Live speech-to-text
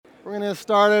We're going to get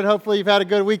started. Hopefully you've had a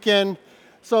good weekend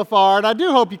so far, and I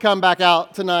do hope you come back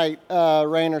out tonight,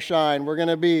 rain or shine. We're going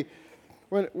to be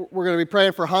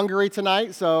praying for Hungary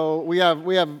tonight. So we have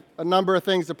a number of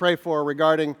things to pray for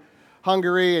regarding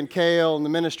Hungary and Kale and the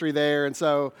ministry there. And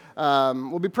so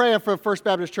we'll be praying for First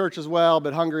Baptist Church as well,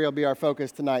 but Hungary will be our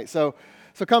focus tonight. So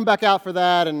come back out for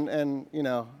that. And you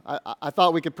know, I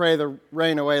thought we could pray the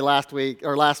rain away last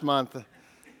month.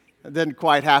 It didn't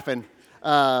quite happen.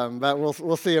 But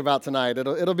we'll see about tonight.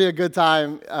 It'll be a good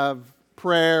time of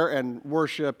prayer and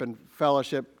worship and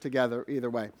fellowship together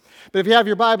either way. But if you have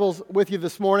your Bibles with you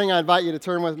this morning, I invite you to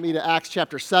turn with me to Acts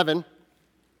chapter 7.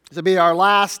 This will be our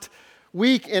last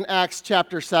week in Acts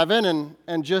chapter 7.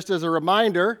 And just as a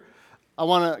reminder, I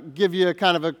want to give you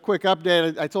kind of a quick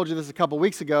update. I told you this a couple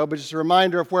weeks ago, but just a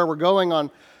reminder of where we're going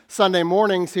on Sunday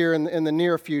mornings here in the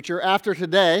near future. After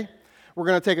today, we're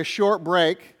going to take a short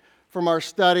break from our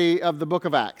study of the book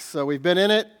of Acts. So we've been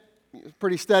in it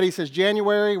pretty steady since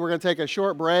January. We're going to take a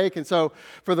short break. And so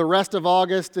for the rest of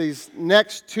August, these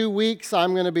next 2 weeks,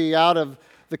 I'm going to be out of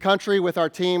the country with our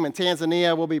team in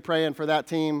Tanzania. We'll be praying for that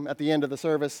team at the end of the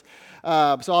service.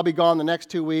 So I'll be gone the next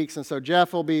 2 weeks. And so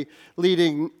Jeff will be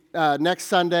leading next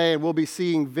Sunday, and we'll be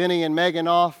seeing Vinny and Megan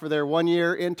off for their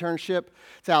one-year internship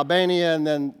to Albania. And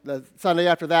then the Sunday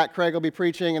after that, Craig will be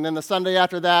preaching. And then the Sunday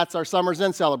after that's our Summer's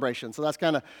Inn celebration. So that's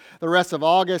kind of the rest of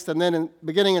August. And then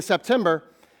beginning in September,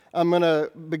 I'm going to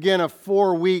begin a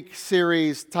 4-week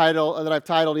series that I've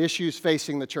titled Issues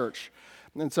Facing the Church.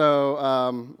 And so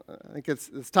I think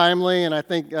it's timely, and I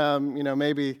think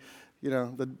maybe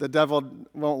the devil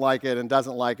won't like it and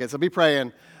doesn't like it. So be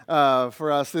praying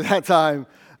for us through that time.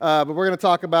 But we're going to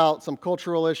talk about some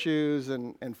cultural issues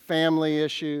and family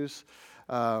issues,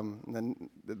 and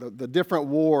the different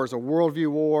wars: a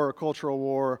worldview war, a cultural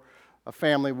war, a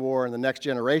family war, and the next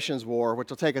generation's war, which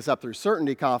will take us up through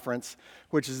Certainty Conference,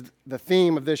 which is the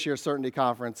theme of this year's Certainty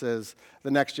Conference is the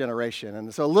next generation.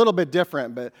 And so a little bit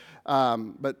different, but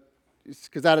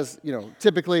because that is,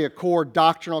 typically a core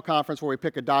doctrinal conference where we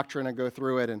pick a doctrine and go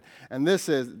through it.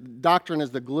 And doctrine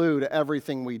is the glue to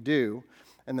everything we do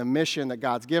and the mission that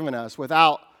God's given us.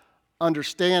 Without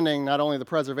understanding not only the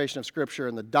preservation of Scripture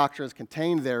and the doctrines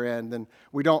contained therein, then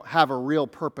we don't have a real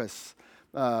purpose.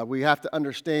 We have to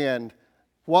understand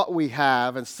what we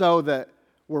have, and so that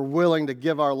we're willing to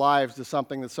give our lives to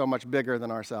something that's so much bigger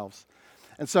than ourselves.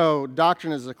 And so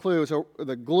doctrine is the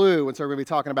glue, and so we're going to be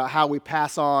talking about how we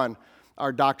pass on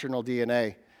our doctrinal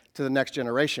DNA to the next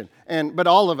generation. But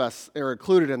all of us are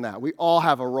included in that. We all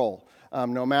have a role,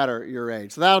 no matter your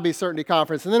age. So that'll be Certainty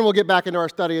Conference, and then we'll get back into our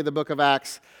study of the book of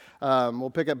Acts.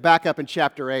 We'll pick it back up in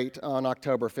chapter 8 on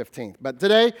October 15th. But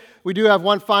today, we do have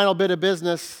one final bit of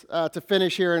business to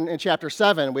finish here in chapter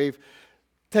 7. We've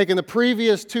taken the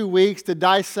previous 2 weeks to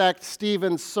dissect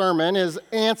Stephen's sermon, his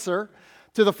answer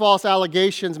to the false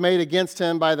allegations made against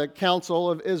him by the council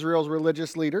of Israel's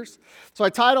religious leaders. So I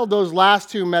titled those last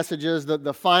 2 messages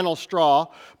the final straw,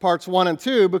 parts 1 and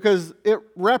 2, because it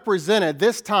represented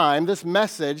this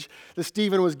message that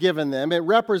Stephen was given them. It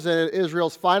represented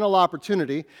Israel's final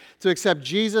opportunity to accept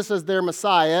Jesus as their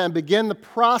Messiah and begin the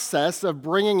process of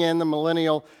bringing in the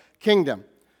millennial kingdom.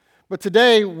 But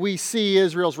today we see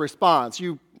Israel's response.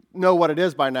 You know what it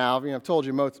is by now. I've told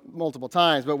you multiple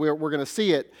times, but we're going to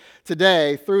see it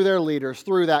today through their leaders,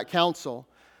 through that council.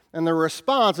 And the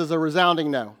response is a resounding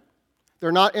no.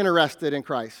 They're not interested in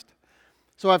Christ.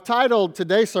 So I've titled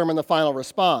today's sermon, The Final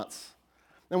Response.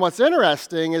 And what's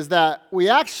interesting is that we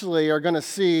actually are going to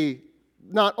see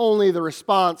not only the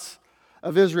response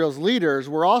of Israel's leaders,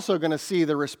 we're also going to see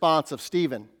the response of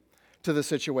Stephen to the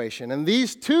situation. And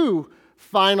these 2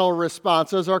 final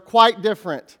responses are quite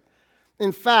different.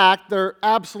 In fact, they're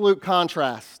absolute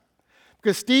contrast,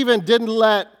 because Stephen didn't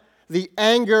let the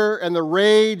anger and the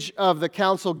rage of the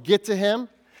council get to him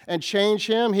and change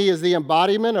him. He is the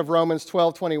embodiment of Romans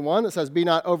 12:21 that says, "Be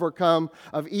not overcome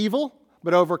of evil,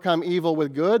 but overcome evil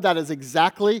with good." That is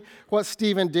exactly what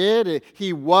Stephen did.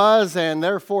 He was, and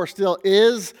therefore still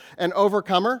is, an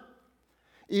overcomer.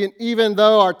 Even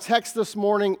though our text this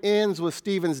morning ends with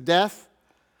Stephen's death,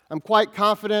 I'm quite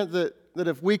confident that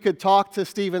if we could talk to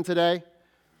Stephen today,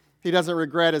 he doesn't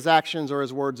regret his actions or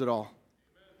his words at all.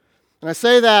 And I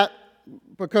say that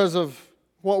because of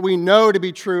what we know to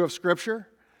be true of Scripture.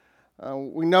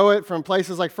 We know it from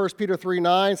places like 1 Peter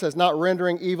 3:9 says, "Not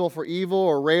rendering evil for evil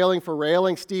or railing for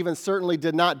railing." Stephen certainly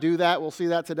did not do that. We'll see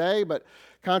that today. But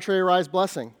contrariwise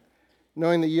blessing,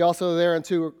 knowing that ye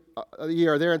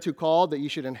are thereunto called, that ye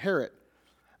should inherit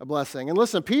a blessing. And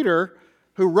listen, Peter,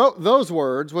 who wrote those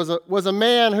words, was a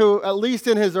man who, at least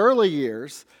in his early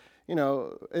years,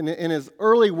 in his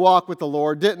early walk with the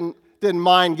Lord, didn't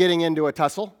mind getting into a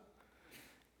tussle.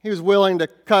 He was willing to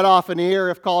cut off an ear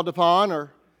if called upon,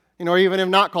 or even if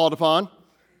not called upon.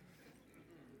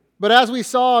 But as we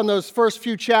saw in those first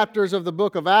few chapters of the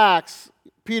book of Acts,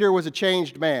 Peter was a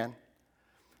changed man.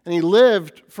 And he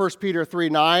lived 1 Peter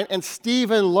 3:9, and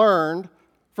Stephen learned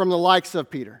from the likes of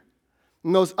Peter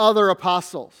and those other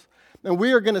apostles. And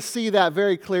we are going to see that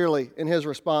very clearly in his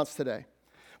response today.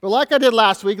 But like I did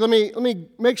last week, let me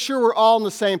make sure we're all on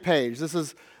the same page. This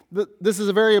is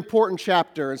a very important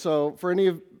chapter, and so for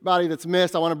anybody that's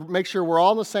missed, I want to make sure we're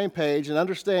all on the same page and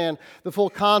understand the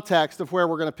full context of where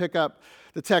we're going to pick up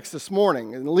the text this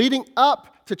morning. And leading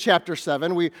up to chapter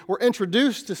 7, we were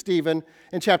introduced to Stephen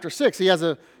in chapter 6. He has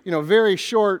a very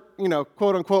short,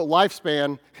 quote-unquote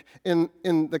lifespan in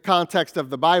the context of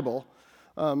the Bible.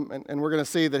 And we're going to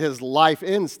see that his life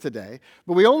ends today.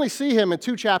 But we only see him in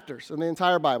 2 chapters in the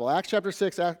entire Bible, Acts chapter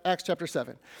 6, Acts chapter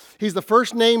 7. He's the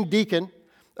first named deacon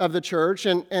of the church,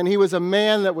 and he was a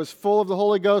man that was full of the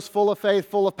Holy Ghost, full of faith,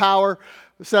 full of power.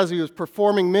 It says he was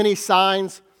performing many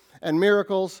signs and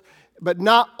miracles. But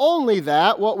not only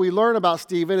that, what we learn about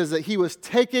Stephen is that he was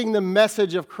taking the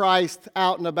message of Christ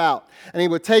out and about, and he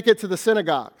would take it to the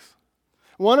synagogues,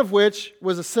 one of which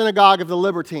was a synagogue of the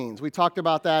Libertines. We talked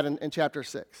about that in chapter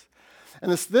 6.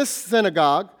 And this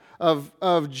synagogue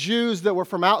of Jews that were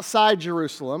from outside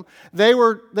Jerusalem,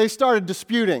 they started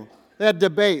disputing. They had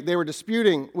debate. They were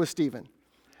disputing with Stephen.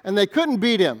 And they couldn't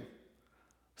beat him,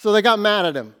 so they got mad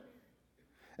at him.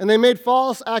 And they made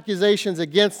false accusations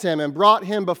against him and brought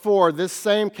him before this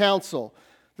same council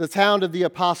that's hounded the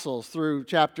apostles through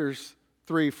chapters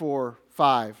 3, 4,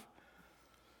 5.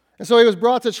 And so he was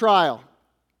brought to trial.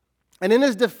 And in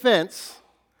his defense,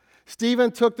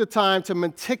 Stephen took the time to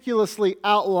meticulously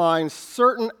outline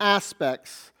certain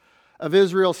aspects of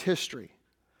Israel's history,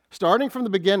 starting from the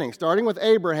beginning, starting with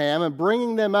Abraham and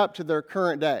bringing them up to their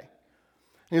current day.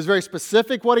 He was very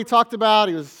specific what he talked about.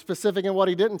 He was specific in what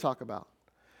he didn't talk about.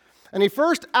 And he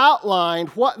first outlined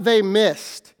what they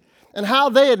missed and how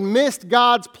they had missed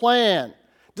God's plan,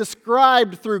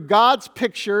 described through God's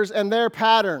pictures and their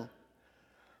pattern.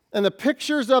 And the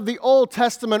pictures of the Old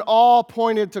Testament all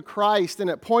pointed to Christ, and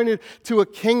it pointed to a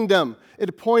kingdom.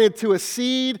 It pointed to a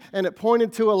seed, and it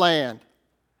pointed to a land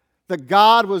that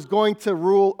God was going to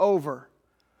rule over.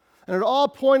 And it all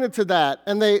pointed to that,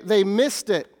 and they missed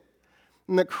it,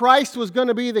 and that Christ was going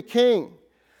to be the king.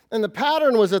 And the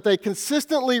pattern was that they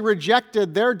consistently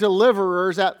rejected their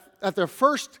deliverers at their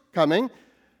first coming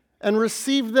and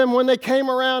received them when they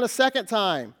came around a second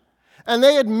time. And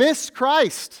they had missed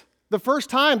Christ. The first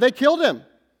time, they killed him.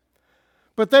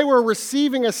 But they were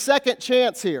receiving a second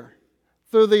chance here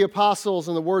through the apostles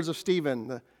and the words of Stephen.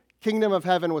 The kingdom of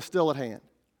heaven was still at hand.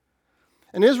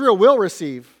 And Israel will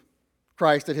receive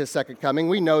Christ at his second coming.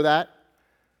 We know that.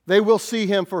 They will see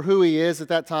him for who he is at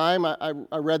that time.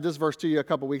 I read this verse to you a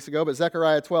couple weeks ago, but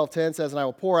Zechariah 12:10 says, "And I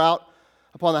will pour out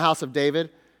upon the house of David,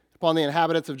 upon the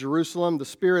inhabitants of Jerusalem, the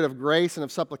spirit of grace and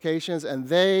of supplications, and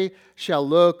they shall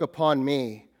look upon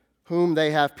me, whom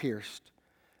they have pierced,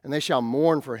 and they shall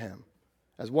mourn for him,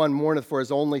 as one mourneth for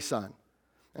his only son,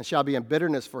 and shall be in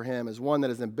bitterness for him, as one that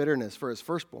is in bitterness for his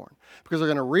firstborn." Because they're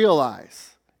going to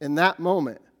realize in that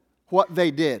moment what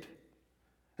they did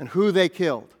and who they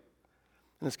killed.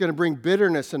 And it's going to bring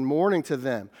bitterness and mourning to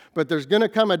them. But there's going to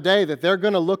come a day that they're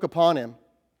going to look upon him,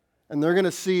 and they're going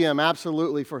to see him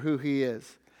absolutely for who he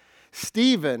is.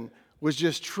 Stephen was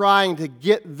just trying to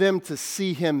get them to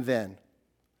see him then,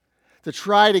 to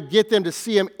try to get them to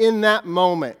see him in that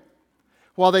moment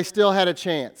while they still had a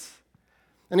chance.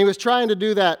 And he was trying to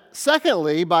do that,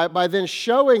 secondly, by then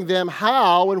showing them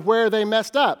how and where they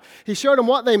messed up. He showed them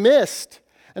what they missed.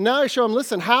 And now he showed them,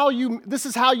 listen, this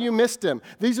is how you missed him.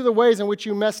 These are the ways in which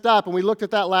you messed up. And we looked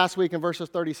at that last week in verses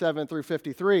 37 through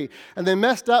 53. And they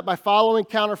messed up by following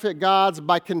counterfeit gods,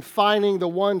 by confining the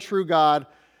one true God,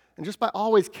 and just by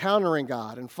always countering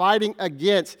God and fighting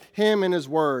against him and his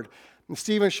word. And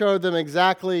Stephen showed them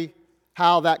exactly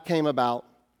how that came about.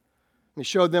 And he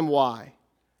showed them why.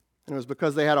 And it was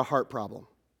because they had a heart problem.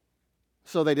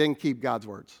 So they didn't keep God's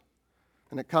words.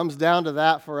 And it comes down to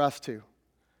that for us too.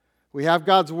 We have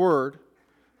God's word,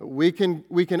 but we can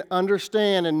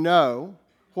understand and know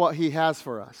what he has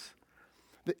for us.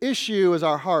 The issue is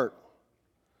our heart.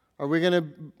 Are we going to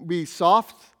be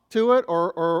soft to it,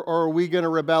 or are we going to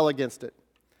rebel against it?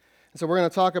 And so we're going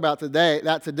to talk about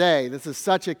that today. This is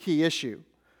such a key issue.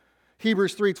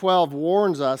 Hebrews 3:12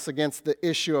 warns us against the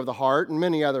issue of the heart and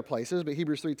many other places, but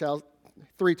Hebrews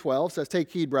 3:12 says,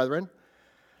 "Take heed, brethren,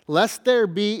 lest there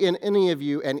be in any of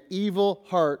you an evil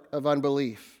heart of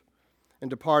unbelief in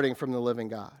departing from the living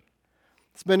God."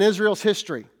 It's been Israel's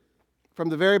history from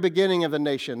the very beginning of the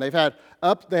nation. They had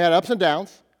ups and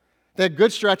downs. They had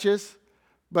good stretches,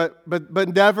 but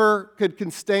never could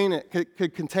contain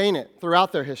it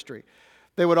throughout their history.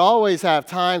 They would always have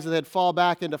times that they'd fall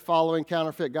back into following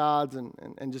counterfeit gods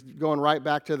and just going right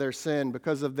back to their sin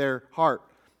because of their heart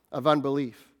of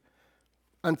unbelief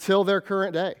until their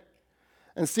current day.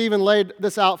 And Stephen laid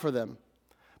this out for them.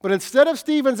 But instead of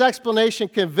Stephen's explanation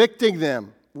convicting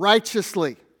them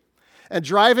righteously and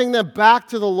driving them back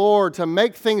to the Lord to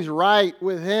make things right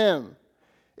with Him,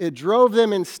 it drove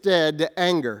them instead to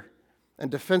anger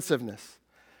and defensiveness.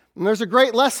 And there's a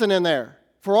great lesson in there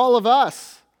for all of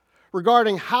us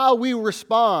regarding how we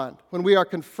respond when we are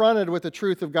confronted with the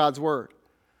truth of God's Word.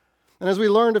 And as we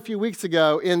learned a few weeks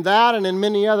ago, in that and in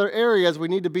many other areas, we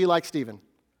need to be like Stephen.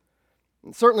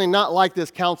 And certainly not like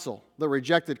this council that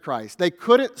rejected Christ. They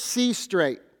couldn't see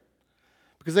straight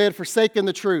because they had forsaken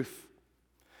the truth.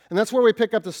 And that's where we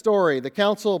pick up the story. The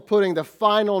council putting the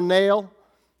final nail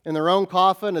in their own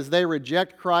coffin as they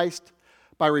reject Christ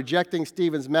by rejecting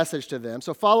Stephen's message to them.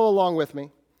 So follow along with me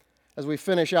as we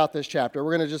finish out this chapter.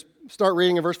 We're going to just start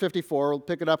reading in verse 54. We'll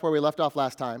pick it up where we left off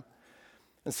last time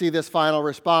and see this final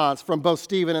response from both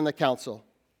Stephen and the council.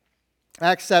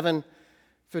 Acts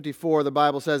 7:54, the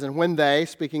Bible says, "And when they,"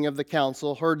 speaking of the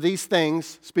council, "heard these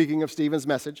things," speaking of Stephen's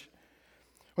message,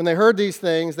 "when they heard these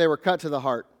things, they were cut to the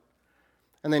heart,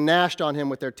 and they gnashed on him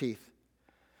with their teeth.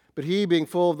 But he, being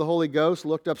full of the Holy Ghost,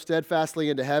 looked up steadfastly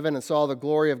into heaven and saw the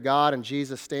glory of God and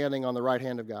Jesus standing on the right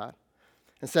hand of God,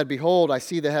 and said, Behold, I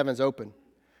see the heavens open,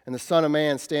 and the Son of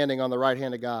Man standing on the right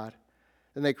hand of God.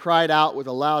 Then they cried out with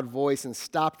a loud voice and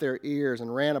stopped their ears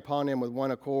and ran upon him with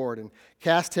one accord and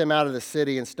cast him out of the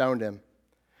city and stoned him.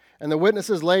 And the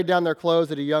witnesses laid down their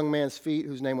clothes at a young man's feet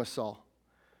whose name was Saul.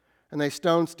 And they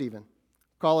stoned Stephen,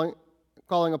 calling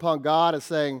upon God and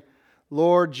saying,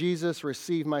 Lord Jesus,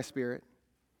 receive my spirit.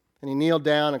 And he kneeled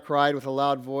down and cried with a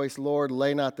loud voice, Lord,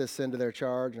 lay not this sin to their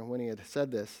charge. And when he had said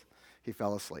this, he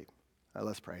fell asleep.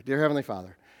 Let's pray. Dear Heavenly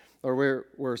Father, Lord,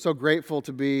 we're so grateful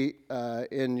to be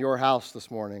in your house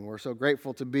this morning. We're so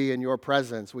grateful to be in your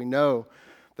presence. We know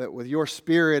that with your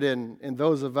spirit in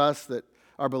those of us that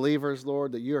are believers,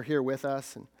 Lord, that you are here with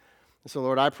us. And so,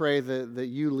 Lord, I pray that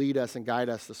you lead us and guide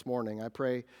us this morning. I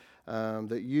pray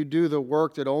that you do the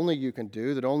work that only you can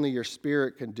do, that only your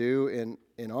spirit can do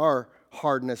in our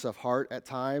hardness of heart at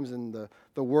times, and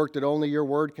the work that only your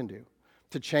word can do,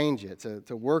 to change it,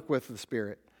 to work with the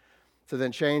Spirit, to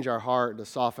then change our heart, to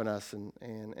soften us,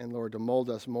 and Lord, to mold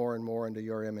us more and more into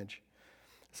your image.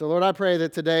 So, Lord, I pray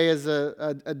that today is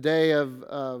a day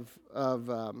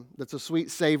that's a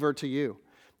sweet savor to you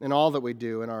in all that we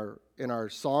do, in our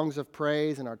songs of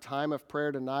praise, in our time of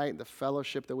prayer tonight, the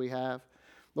fellowship that we have.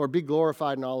 Lord, be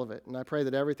glorified in all of it. And I pray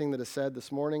that everything that is said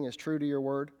this morning is true to your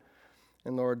word.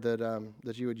 And Lord,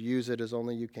 that you would use it as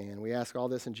only you can. We ask all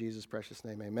this in Jesus' precious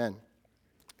name. Amen.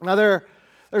 Now,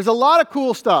 there's a lot of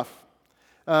cool stuff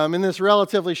in this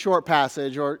relatively short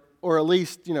passage, or at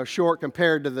least short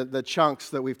compared to the chunks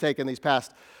that we've taken these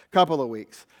past couple of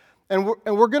weeks. And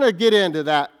we're going to get into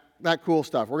that cool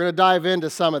stuff. We're going to dive into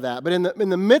some of that. But in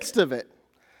the midst of it,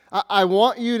 I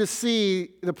want you to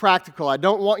see the practical. I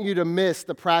don't want you to miss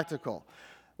the practical.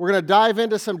 We're going to dive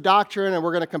into some doctrine, and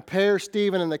we're going to compare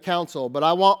Stephen and the council. But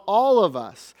I want all of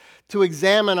us to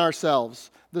examine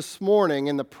ourselves this morning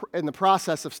in the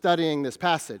process of studying this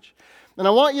passage. And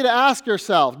I want you to ask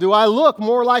yourself, do I look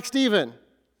more like Stephen?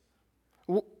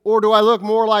 Or do I look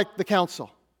more like the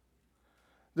council?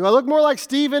 Do I look more like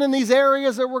Stephen in these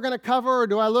areas that we're going to cover, or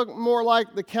do I look more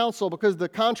like the council? Because the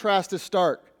contrast is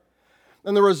stark.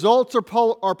 And the results are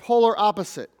polar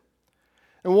opposite.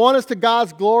 And one is to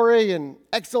God's glory and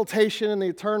exaltation in the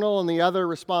eternal, and the other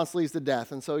response leads to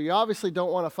death. And so you obviously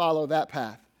don't want to follow that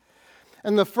path.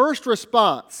 And the first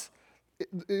response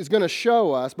is going to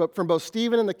show us, but from both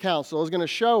Stephen and the council, is going to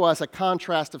show us a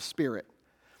contrast of spirit.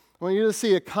 I want you to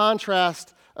see a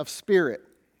contrast of spirit.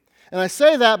 And I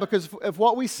say that because of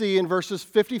what we see in verses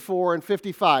 54 and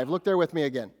 55. Look there with me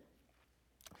again.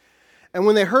 And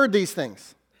when they heard these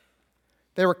things,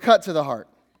 they were cut to the heart,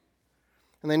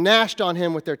 and they gnashed on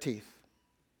him with their teeth.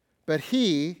 But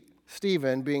he,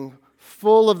 Stephen, being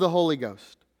full of the Holy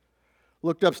Ghost,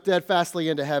 looked up steadfastly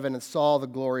into heaven and saw the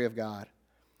glory of God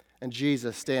and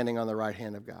Jesus standing on the right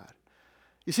hand of God.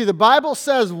 You see, the Bible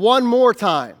says one more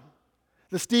time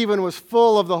that Stephen was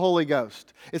full of the Holy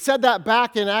Ghost. It said that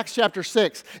back in Acts chapter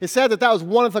 6. It said that was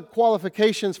one of the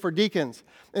qualifications for deacons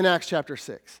in Acts chapter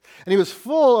 6. And he was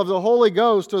full of the Holy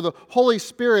Ghost, or the Holy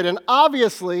Spirit. And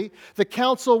obviously, the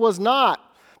council was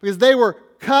not, because they were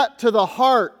cut to the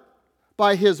heart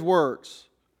by his words,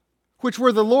 which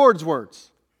were the Lord's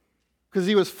words, because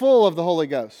he was full of the Holy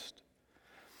Ghost.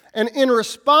 And in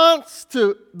response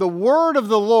to the word of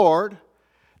the Lord,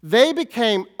 they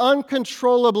became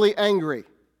uncontrollably angry.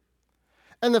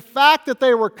 And the fact that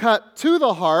they were cut to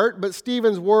the heart, but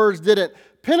Stephen's words didn't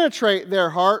penetrate their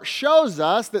heart, shows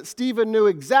us that Stephen knew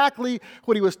exactly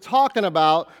what he was talking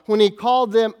about when he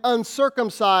called them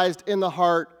uncircumcised in the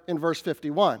heart in verse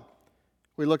 51.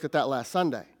 We looked at that last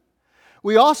Sunday.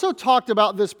 We also talked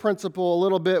about this principle a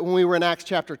little bit when we were in Acts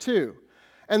chapter 2.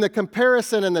 And the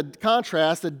comparison and the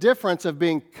contrast, the difference of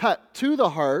being cut to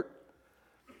the heart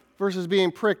versus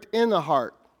being pricked in the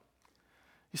heart.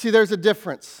 You see, there's a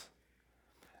difference.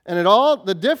 And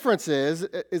the difference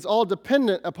is all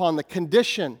dependent upon the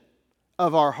condition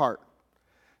of our heart.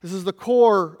 This is the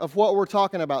core of what we're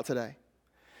talking about today.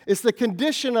 It's the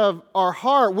condition of our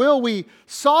heart. Will we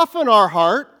soften our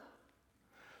heart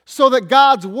so that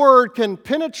God's word can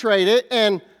penetrate it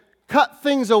and cut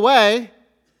things away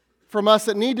from us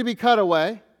that need to be cut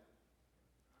away?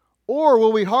 Or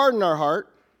will we harden our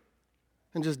heart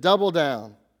and just double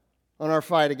down on our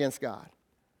fight against God?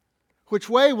 Which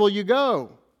way will you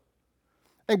go?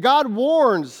 And God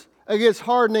warns against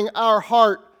hardening our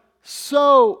heart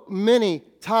so many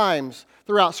times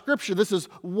throughout Scripture. This is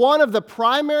one of the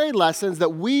primary lessons that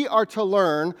we are to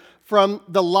learn from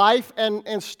the life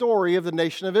and story of the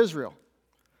nation of Israel.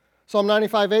 Psalm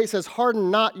 95:8 says, "Harden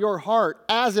not your heart,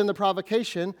 as in the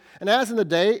provocation, and as in the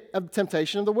day of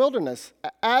temptation of the wilderness,"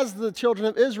 as the children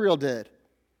of Israel did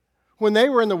when they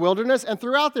were in the wilderness and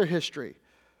throughout their history.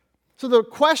 So the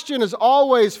question is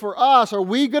always for us, are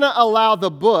we going to allow the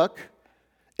book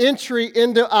entry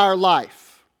into our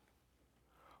life?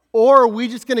 Or are we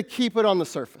just going to keep it on the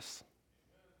surface?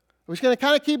 We're just going to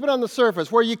kind of keep it on the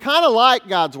surface, where you kind of like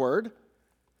God's word,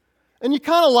 and you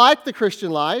kind of like the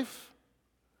Christian life,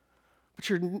 but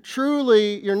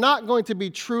you're not going to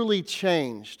be truly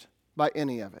changed by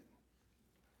any of it.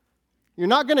 You're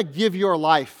not going to give your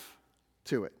life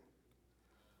to it,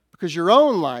 because your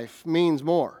own life means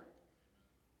more.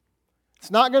 It's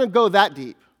not going to go that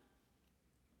deep.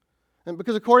 And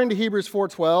because according to Hebrews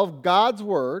 4:12, God's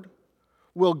word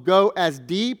will go as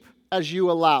deep as you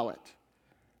allow it.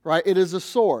 Right? It is a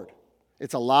sword.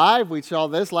 It's alive. We saw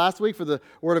this last week, for the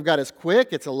word of God is quick,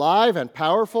 it's alive and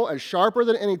powerful and sharper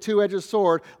than any two-edged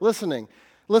sword. Listen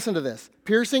to this.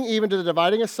 Piercing even to the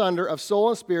dividing asunder of soul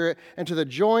and spirit, and to the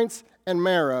joints and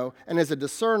marrow, and is a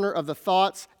discerner of the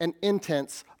thoughts and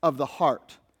intents of the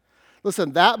heart.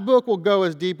 Listen, that book will go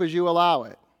as deep as you allow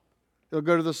it. It'll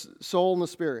go to the soul and the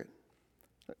spirit.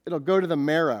 It'll go to the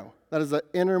marrow. That is the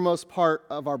innermost part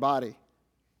of our body,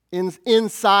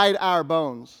 inside our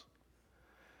bones.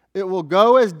 It will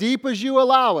go as deep as you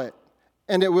allow it,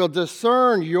 and it will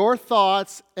discern your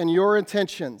thoughts and your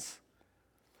intentions.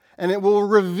 And it will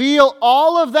reveal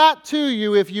all of that to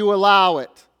you if you allow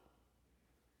it.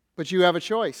 But you have a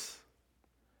choice.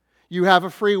 You have a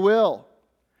free will.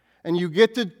 And you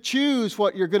get to choose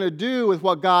what you're going to do with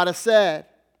what God has said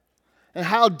and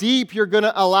how deep you're going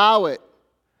to allow it.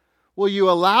 Will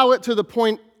you allow it to the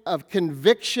point of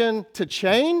conviction to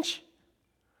change?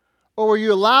 Or will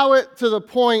you allow it to the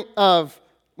point of,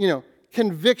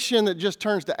 conviction that just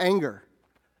turns to anger?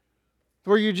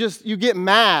 Where you get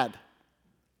mad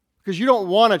because you don't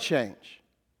want to change.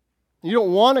 You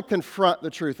don't want to confront the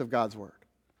truth of God's word.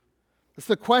 It's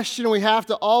the question we have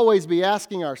to always be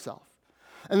asking ourselves.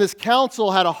 And this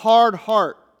council had a hard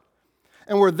heart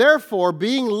and were therefore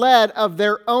being led of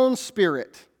their own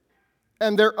spirit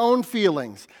and their own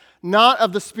feelings, not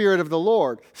of the Spirit of the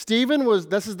Lord.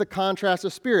 This is the contrast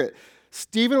of spirit.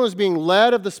 Stephen was being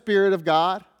led of the Spirit of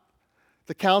God.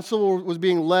 The council was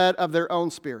being led of their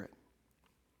own spirit.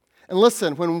 And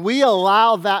listen, when we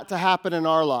allow that to happen in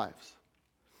our lives,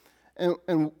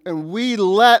 and we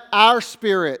let our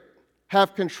spirit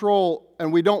have control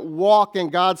and we don't walk in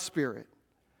God's Spirit,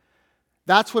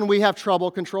 that's when we have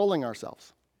trouble controlling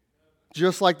ourselves,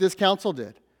 just like this council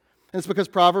did. And it's because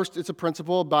Proverbs, it's a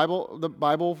principle of the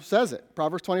Bible says it.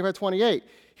 Proverbs 25:28,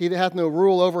 he that hath no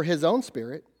rule over his own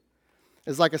spirit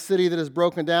is like a city that is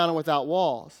broken down and without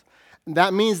walls. And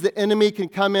that means the enemy can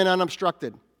come in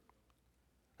unobstructed.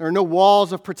 There are no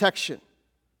walls of protection.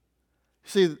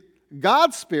 See,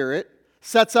 God's Spirit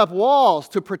sets up walls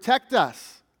to protect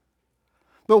us.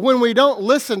 But when we don't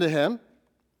listen to him,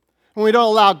 when we don't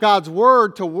allow God's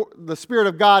word the Spirit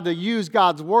of God to use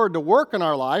God's word to work in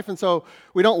our life, and so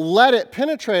we don't let it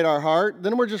penetrate our heart,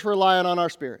 then we're just relying on our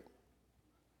spirit.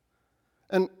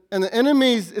 And the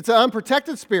enemy's, it's an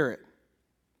unprotected spirit.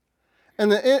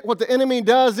 And what the enemy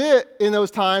does in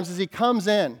those times is he comes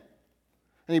in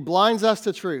and he blinds us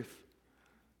to truth.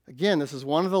 Again, this is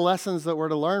one of the lessons that we're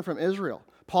to learn from Israel.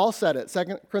 Paul said it,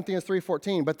 2 Corinthians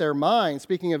 3:14, but their minds,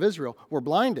 speaking of Israel, were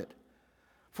blinded.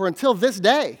 For until this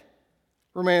day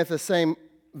remaineth the same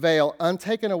veil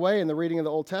untaken away in the reading of the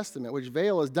Old Testament, which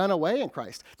veil is done away in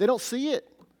Christ. They don't see it.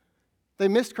 They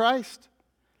missed Christ.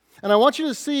 And I want you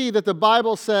to see that the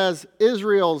Bible says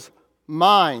Israel's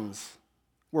minds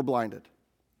were blinded.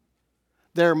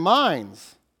 Their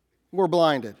minds were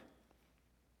blinded.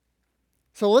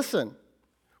 So listen,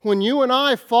 when you and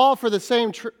I fall for the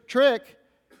same trick,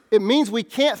 it means we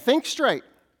can't think straight.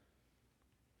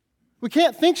 We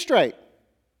can't think straight.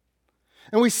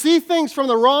 And we see things from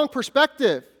the wrong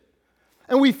perspective.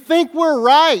 And we think we're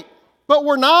right, but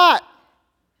we're not.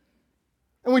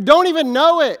 And we don't even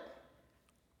know it.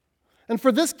 And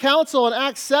for this council in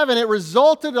Acts 7, it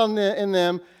resulted in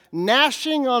them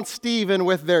gnashing on Stephen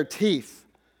with their teeth.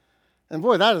 And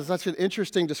boy, that is such an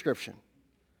interesting description.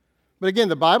 But again,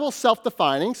 the Bible's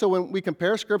self-defining, so when we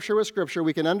compare Scripture with Scripture,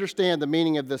 we can understand the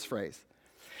meaning of this phrase.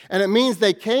 And it means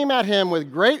they came at him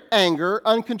with great anger,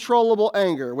 uncontrollable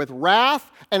anger, with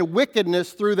wrath and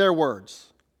wickedness through their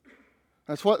words.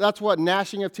 That's what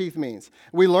gnashing of teeth means.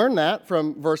 We learn that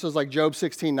from verses like Job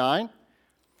 16:9.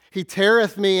 He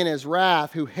teareth me in his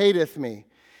wrath, who hateth me.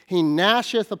 He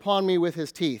gnasheth upon me with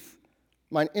his teeth.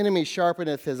 Mine enemy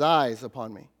sharpeneth his eyes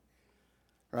upon me.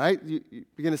 Right? You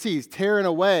begin to see he's tearing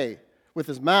away with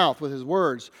his mouth, with his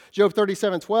words. Job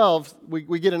 37:12,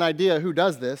 we get an idea who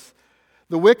does this.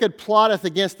 The wicked plotteth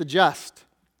against the just,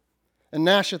 and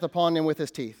gnasheth upon him with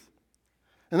his teeth.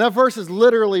 And that verse is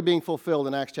literally being fulfilled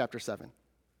in Acts chapter 7.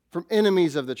 From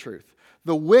enemies of the truth.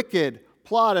 The wicked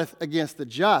plotteth against the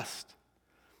just,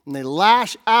 and they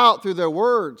lash out through their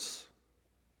words.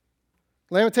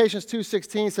 Lamentations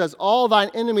 2:16 says, all thine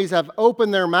enemies have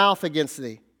opened their mouth against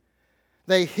thee.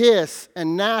 They hiss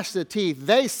and gnash the teeth.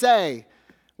 They say,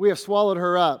 we have swallowed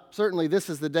her up. Certainly this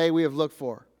is the day we have looked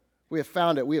for. We have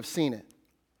found it. We have seen it.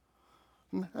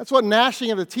 That's what gnashing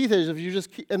of the teeth is.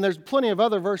 And there's plenty of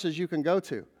other verses you can go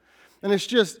to. And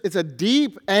it's a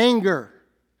deep anger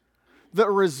that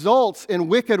results in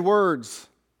wicked words.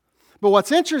 But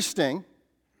what's interesting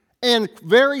and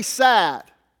very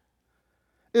sad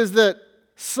is that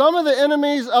some of the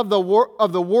enemies of the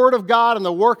Word of God and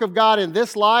the work of God in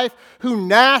this life who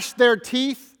gnash their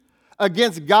teeth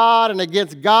against God and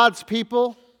against God's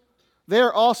people,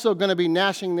 they're also going to be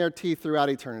gnashing their teeth throughout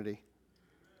eternity.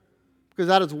 Because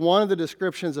that is one of the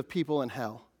descriptions of people in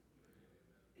hell.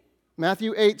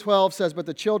 Matthew 8:12 says, but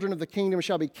the children of the kingdom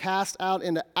shall be cast out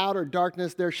into outer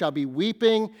darkness. There shall be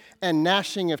weeping and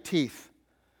gnashing of teeth.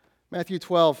 Matthew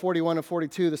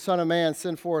 12:41-42, the Son of Man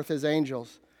send forth his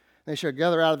angels. They shall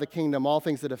gather out of the kingdom all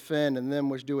things that offend and them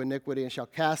which do iniquity, and shall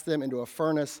cast them into a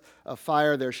furnace of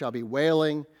fire. There shall be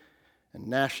wailing and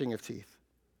gnashing of teeth.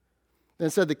 Then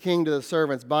said the king to the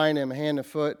servants, bind him hand and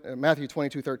foot. Matthew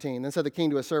 22:13. Then said the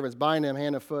king to his servants, bind him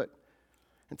hand and foot,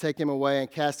 and take him away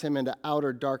and cast him into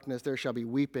outer darkness. There shall be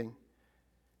weeping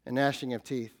and gnashing of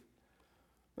teeth.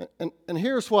 And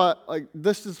here's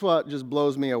this is what just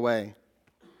blows me away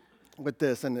with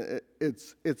this, and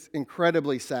it's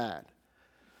incredibly sad.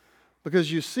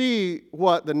 Because you see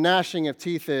what the gnashing of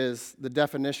teeth is, the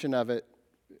definition of it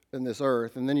in this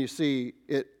earth, and then you see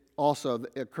it also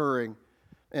occurring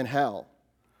in hell.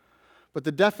 But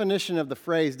the definition of the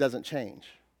phrase doesn't change.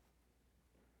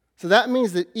 So that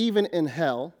means that even in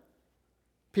hell,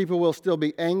 people will still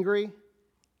be angry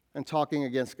and talking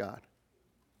against God.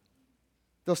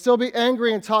 They'll still be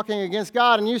angry and talking against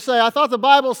God. And you say, I thought the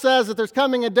Bible says that there's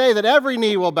coming a day that every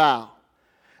knee will bow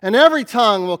and every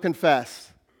tongue will confess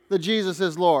that Jesus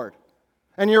is Lord.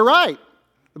 And you're right.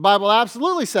 The Bible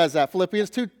absolutely says that. Philippians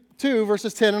 2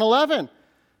 verses 10 and 11.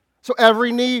 So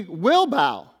every knee will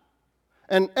bow,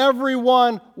 and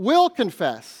everyone will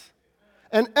confess,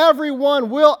 and everyone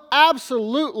will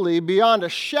absolutely, beyond a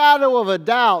shadow of a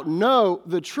doubt, know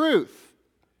the truth.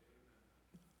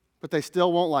 But they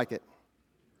still won't like it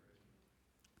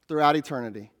throughout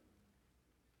eternity.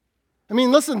 I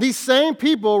mean, listen, these same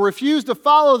people refuse to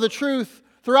follow the truth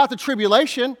throughout the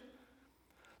tribulation.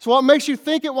 So what makes you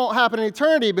think it won't happen in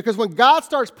eternity? Because when God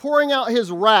starts pouring out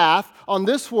his wrath on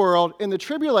this world in the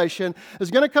tribulation,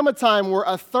 there's going to come a time where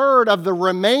a third of the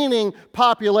remaining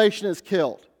population is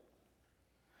killed.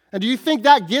 And do you think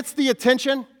that gets the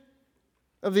attention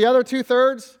of the other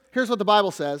 2/3? Here's what the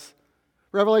Bible says.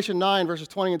 Revelation 9, verses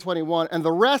 20 and 21. And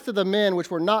the rest of the men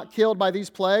which were not killed by these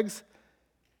plagues,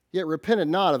 yet repented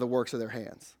not of the works of their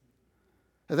hands.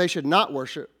 That they should not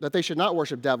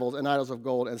worship devils and idols of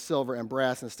gold and silver and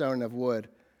brass and stone and of wood,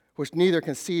 which neither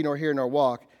can see nor hear nor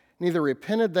walk. Neither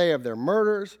repented they of their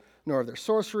murders, nor of their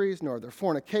sorceries, nor of their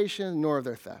fornications, nor of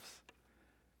their thefts.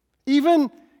 Even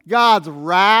God's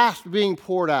wrath being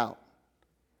poured out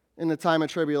in the time of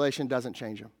tribulation doesn't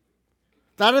change him.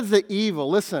 That is the evil.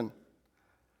 Listen,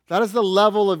 that is the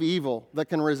level of evil that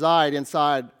can reside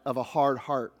inside of a hard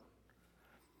heart.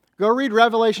 Go read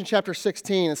Revelation chapter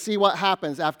 16 and see what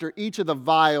happens after each of the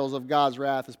vials of God's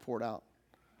wrath is poured out.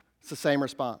 It's the same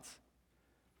response.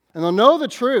 And they'll know the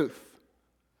truth,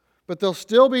 but they'll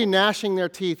still be gnashing their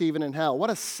teeth even in hell. What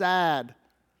a sad,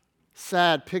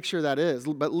 sad picture that is.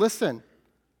 But listen,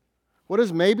 what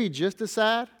is maybe just as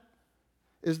sad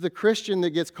is the Christian that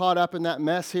gets caught up in that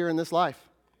mess here in this life.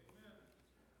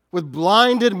 With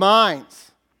blinded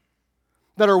minds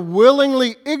that are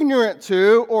willingly ignorant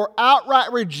to or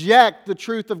outright reject the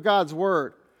truth of God's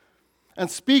word and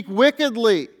speak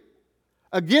wickedly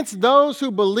against those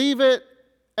who believe it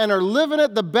and are living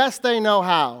it the best they know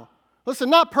how. Listen,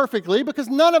 not perfectly, because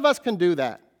none of us can do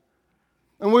that.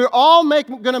 And we're all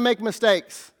going to make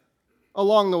mistakes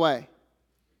along the way.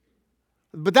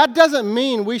 But that doesn't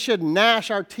mean we should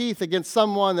gnash our teeth against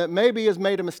someone that maybe has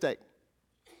made a mistake.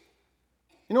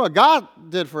 You know what God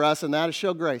did for us in that is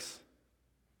show grace.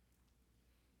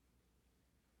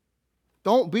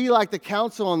 Don't be like the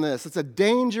council on this. It's a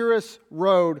dangerous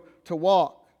road to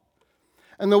walk.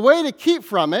 And the way to keep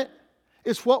from it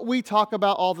is what we talk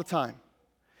about all the time.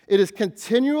 It is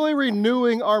continually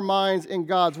renewing our minds in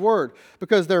God's word,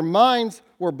 because their minds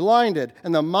were blinded,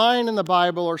 and the mind and the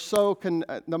Bible are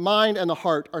the mind and the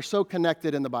heart are so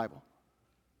connected in the Bible.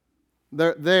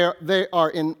 They are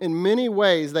in many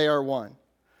ways they are one.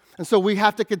 And so we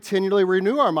have to continually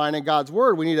renew our mind in God's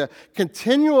word. We need a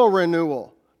continual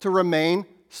renewal to remain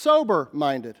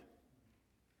sober-minded,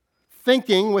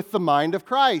 thinking with the mind of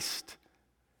Christ,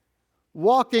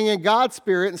 walking in God's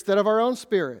Spirit instead of our own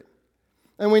spirit.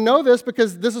 And we know this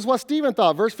because this is what Stephen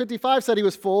thought. Verse 55 said he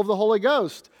was full of the Holy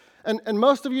Ghost. And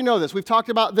most of you know this. We've talked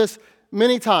about this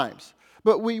many times.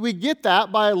 But we get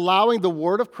that by allowing the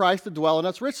Word of Christ to dwell in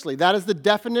us richly. That is the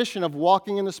definition of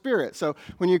walking in the Spirit. So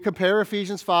when you compare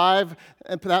Ephesians 5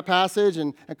 and that passage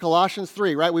and Colossians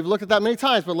 3, right? We've looked at that many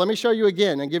times, but let me show you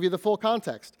again and give you the full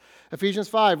context. Ephesians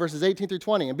 5, verses 18 through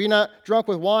 20. And be not drunk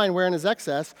with wine wherein is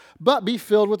excess, but be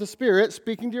filled with the Spirit,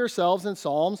 speaking to yourselves in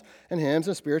psalms and hymns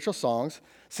and spiritual songs,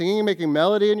 singing and making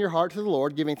melody in your heart to the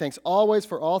Lord, giving thanks always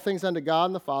for all things unto God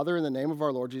and the Father in the name of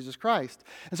our Lord Jesus Christ.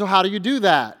 And so how do you do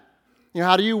that?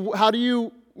 How do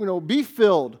you be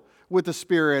filled with the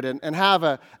Spirit and have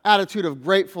an attitude of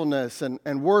gratefulness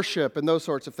and worship and those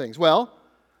sorts of things? Well,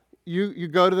 you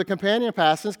go to the companion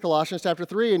passage, Colossians chapter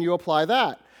 3, and you apply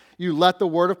that. You let the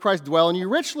word of Christ dwell in you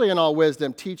richly in all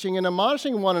wisdom, teaching and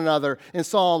admonishing one another in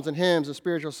psalms and hymns and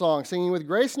spiritual songs, singing with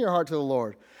grace in your heart to the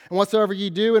Lord. And whatsoever ye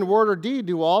do in word or deed,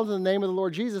 do all in the name of the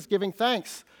Lord Jesus, giving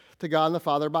thanks to God and the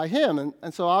Father by him.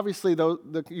 And so obviously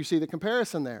you see the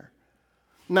comparison there.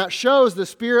 And that shows the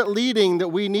Spirit leading that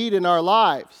we need in our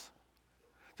lives.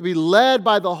 To be led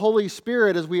by the Holy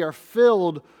Spirit as we are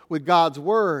filled with God's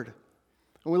Word.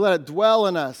 And we let it dwell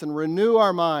in us and renew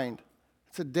our mind.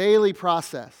 It's a daily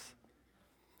process.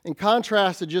 In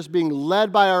contrast to just being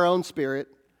led by our own spirit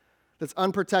that's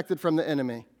unprotected from the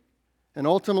enemy and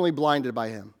ultimately blinded by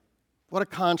him. What a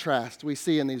contrast we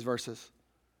see in these verses.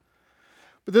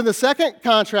 But then the second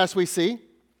contrast we see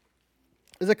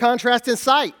is a contrast in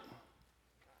sight.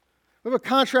 We have a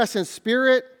contrast in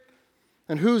spirit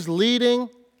and who's leading.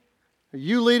 Are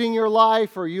you leading your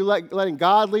life, or are you letting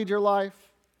God lead your life?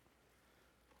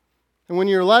 And when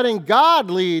you're letting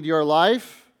God lead your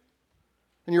life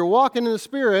and you're walking in the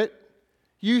Spirit,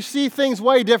 you see things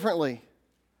way differently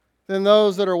than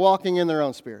those that are walking in their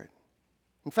own spirit.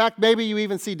 In fact, maybe you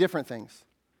even see different things.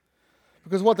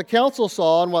 Because what the council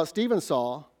saw and what Stephen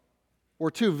saw were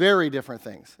two very different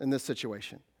things in this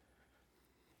situation.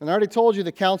 And I already told you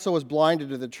the council was blinded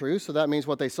to the truth, so that means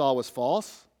what they saw was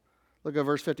false. Look at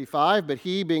verse 55. But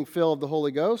he, being filled of the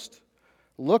Holy Ghost,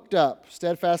 looked up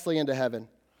steadfastly into heaven,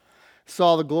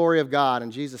 saw the glory of God,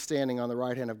 and Jesus standing on the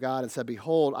right hand of God, and said,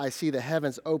 Behold, I see the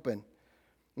heavens open,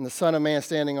 and the Son of Man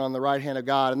standing on the right hand of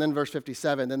God. And then verse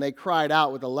 57, then they cried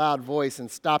out with a loud voice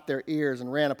and stopped their ears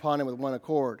and ran upon him with one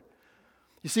accord.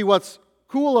 You see, what's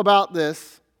cool about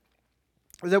this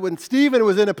is that when Stephen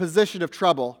was in a position of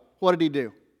trouble, what did he do?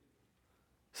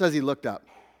 It says he looked up.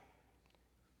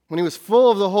 When he was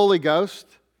full of the Holy Ghost,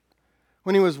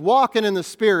 when he was walking in the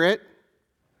Spirit,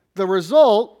 the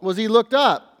result was he looked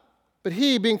up. But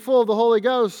he, being full of the Holy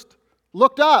Ghost,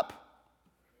 looked up.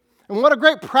 And what a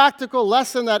great practical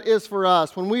lesson that is for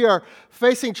us when we are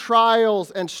facing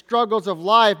trials and struggles of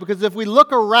life. Because if we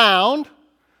look around,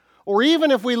 or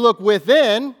even if we look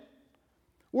within,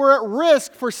 we're at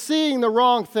risk for seeing the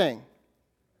wrong thing.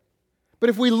 But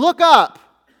if we look up,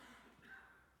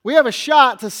 We have a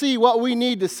shot to see what we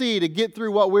need to see to get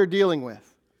through what we're dealing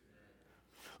with.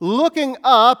 Looking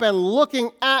up and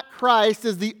looking at Christ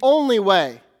is the only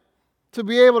way to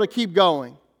be able to keep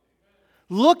going.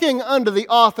 Looking unto the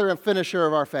author and finisher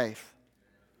of our faith.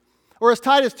 Or as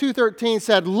Titus 2:13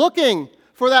 said, looking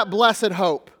for that blessed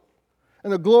hope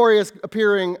and the glorious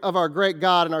appearing of our great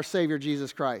God and our Savior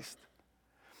Jesus Christ.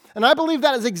 And I believe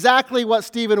that is exactly what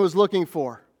Stephen was looking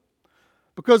for,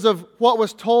 because of what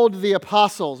was told to the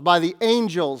apostles by the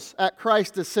angels at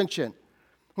Christ's ascension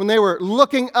when they were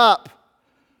looking up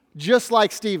just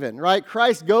like Stephen, right?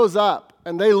 Christ goes up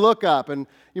and they look up, and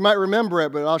you might remember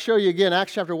it, but I'll show you again,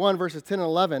 Acts chapter 1, verses 10 and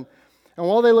 11. And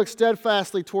while they looked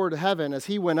steadfastly toward heaven as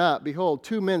he went up, behold,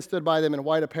 two men stood by them in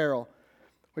white apparel,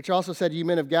 which also said, Ye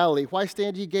men of Galilee, why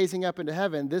stand ye gazing up into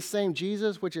heaven? This same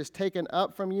Jesus which is taken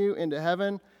up from you into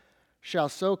heaven shall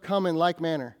so come in like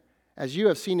manner as you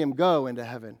have seen him go into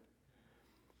heaven.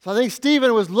 So I think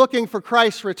Stephen was looking for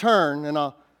Christ's return,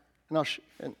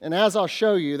 and as I'll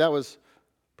show you, that was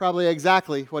probably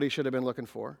exactly what he should have been looking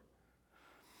for.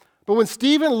 But when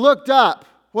Stephen looked up,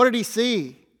 what did he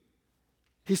see?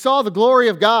 He saw the glory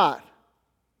of God.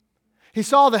 He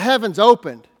saw the heavens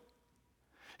opened.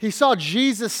 He saw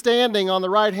Jesus standing on the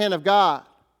right hand of God.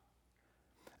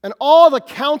 And all the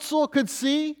council could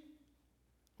see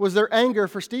was their anger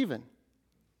for Stephen.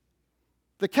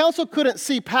 The council couldn't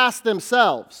see past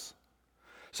themselves.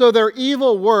 So their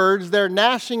evil words, their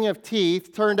gnashing of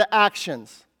teeth, turned to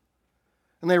actions.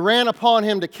 And they ran upon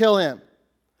him to kill him.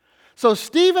 So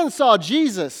Stephen saw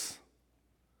Jesus,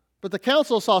 but the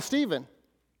council saw Stephen.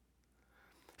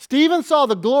 Stephen saw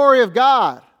the glory of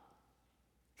God.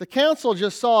 The council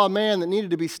just saw a man that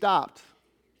needed to be stopped.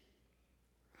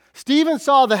 Stephen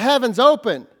saw the heavens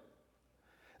open.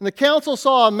 And the council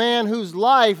saw a man whose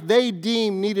life they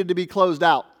deemed needed to be closed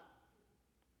out.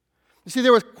 You see,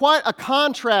 there was quite a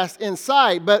contrast in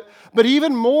sight, but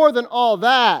even more than all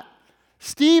that,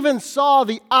 Stephen saw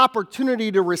the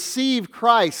opportunity to receive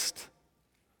Christ.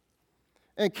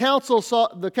 And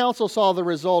the council saw the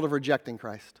result of rejecting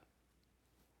Christ.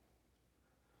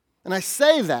 And I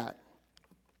say that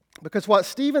because what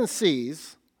Stephen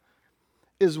sees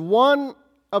is one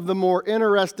of the more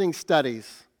interesting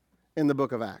studies in the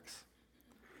book of Acts.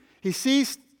 He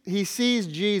sees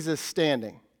Jesus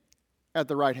standing at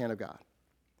the right hand of God.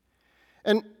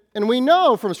 And we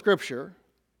know from Scripture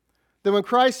that when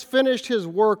Christ finished his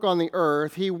work on the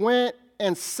earth, he went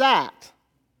and sat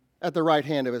at the right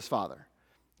hand of his Father.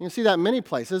 You can see that in many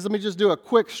places. Let me just do a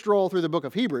quick stroll through the book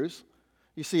of Hebrews.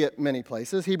 You see it many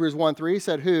places. Hebrews 1:3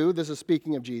 said, who, this is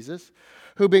speaking of Jesus,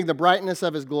 who being the brightness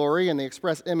of his glory and the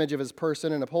express image of his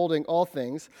person and upholding all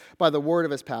things by the word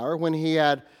of his power, when he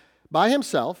had by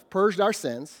himself purged our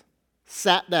sins,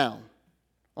 sat down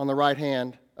on the right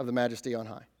hand of the majesty on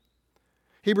high.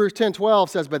 Hebrews 10:12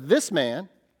 says, but this man,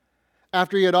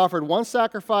 after he had offered one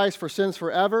sacrifice for sins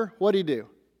forever, what did he do?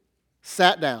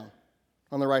 Sat down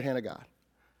on the right hand of God.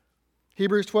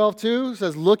 Hebrews 12:2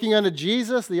 says, looking unto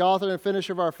Jesus, the author and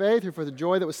finisher of our faith, who for the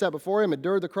joy that was set before him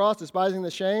endured the cross, despising the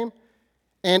shame,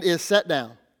 and is set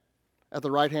down at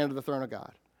the right hand of the throne of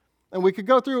God. And we could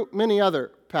go through many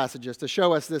other passages to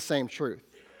show us this same truth.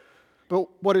 But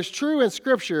what is true in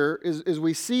Scripture is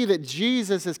we see that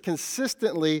Jesus is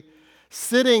consistently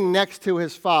sitting next to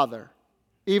his Father,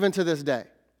 even to this day.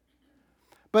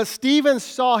 But Stephen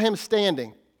saw him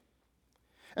standing.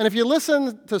 And if you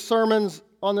listen to sermons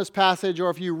on this passage, or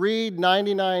if you read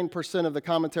 99% of the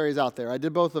commentaries out there, I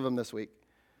did both of them this week,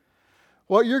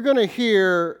 what you're going to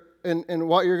hear and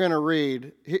what you're going to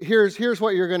read, here's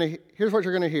what you're going to hear, here's what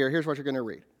you're going to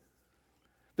read.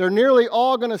 They're nearly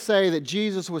all going to say that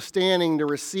Jesus was standing to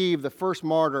receive the first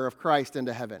martyr of Christ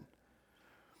into heaven.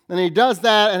 And he does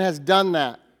that and has done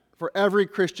that for every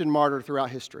Christian martyr throughout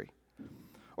history.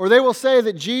 Or they will say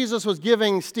that Jesus was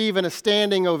giving Stephen a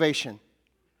standing ovation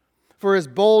for his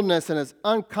boldness and his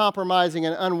uncompromising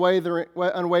and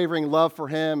unwavering love for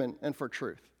him and for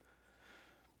truth.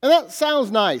 And that sounds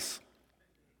nice.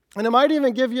 And it might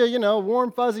even give you, a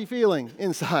warm, fuzzy feeling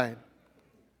inside.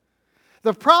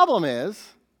 The problem is,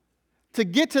 to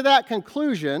get to that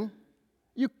conclusion,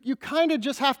 you kind of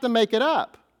just have to make it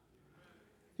up.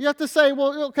 You have to say,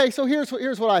 well, okay, so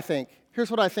here's what I think. Here's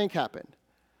what I think happened.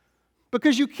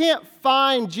 Because you can't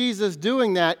find Jesus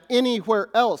doing that anywhere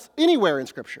else, anywhere in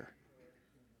Scripture.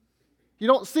 You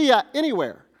don't see that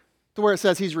anywhere to where it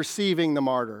says he's receiving the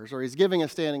martyrs or he's giving a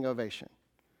standing ovation.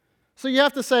 So you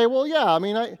have to say, well, yeah,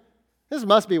 this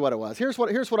must be what it was. Here's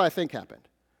what I think happened.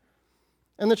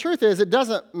 And the truth is, it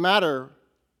doesn't matter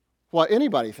what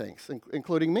anybody thinks,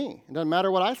 including me. It doesn't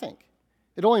matter what I think.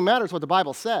 It only matters what the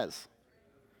Bible says.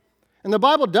 And the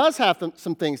Bible does have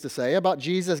some things to say about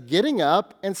Jesus getting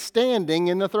up and standing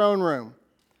in the throne room.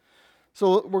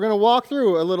 So we're going to walk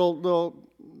through a little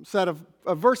set of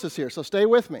verses here, so stay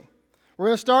with me. We're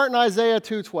going to start in Isaiah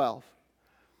 2:12.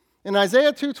 In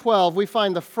Isaiah 2:12, we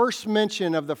find the first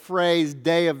mention of the phrase,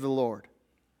 day of the Lord.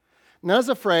 Now, that's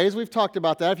a phrase, we've talked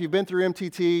about that. If you've been through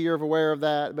MTT, you're aware of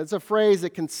that. But it's a phrase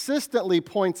that consistently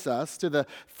points us to the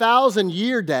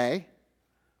 1,000-year day,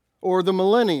 or the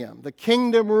millennium, the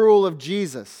kingdom rule of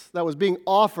Jesus that was being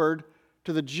offered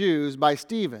to the Jews by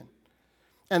Stephen.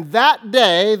 And that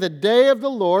day, the day of the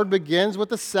Lord, begins with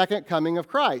the second coming of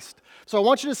Christ. So I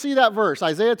want you to see that verse.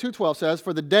 Isaiah 2:12 says,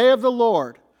 "For the day of the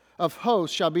Lord of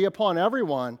hosts shall be upon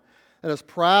everyone that is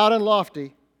proud and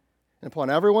lofty, and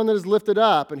upon everyone that is lifted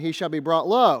up, and he shall be brought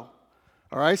low."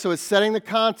 All right, so it's setting the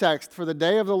context for the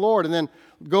day of the Lord. And then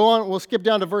go on, we'll skip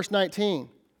down to verse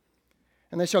 19.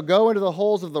 "And they shall go into the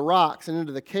holes of the rocks and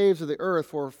into the caves of the earth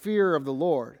for fear of the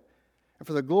Lord, and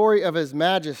for the glory of his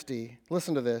majesty,"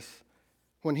 listen to this,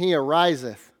 "when he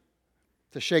ariseth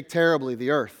to shake terribly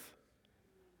the earth."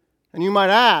 And you might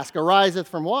ask, ariseth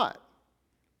from what?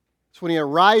 It's when he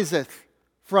ariseth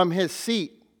from his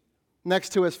seat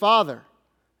next to his Father.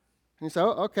 And you say,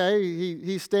 oh, okay,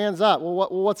 he stands up. Well,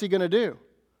 what's he going to do?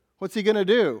 What's he going to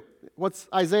do? What's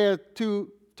Isaiah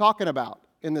 2 talking about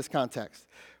in this context?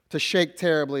 To shake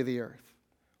terribly the earth.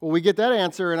 Well, we get that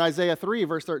answer in Isaiah 3,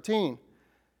 verse 13. It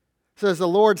says, "The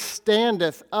Lord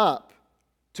standeth up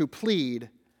to plead,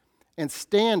 and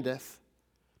standeth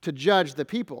to judge the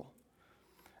people."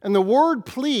 And the word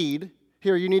plead,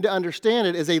 here you need to understand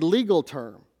it, is a legal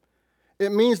term.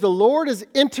 It means the Lord is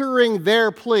entering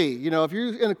their plea. You know, if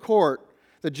you're in a court,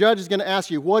 the judge is going to ask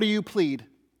you, what do you plead?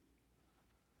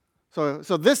 So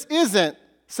this isn't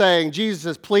saying Jesus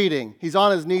is pleading. He's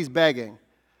on his knees begging.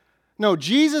 No,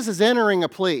 Jesus is entering a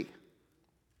plea,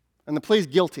 and the plea is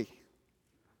guilty.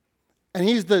 And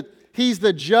he's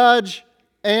the judge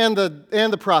and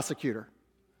the prosecutor.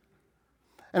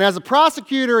 And as a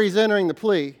prosecutor, he's entering the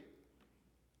plea.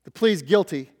 The plea's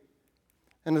guilty.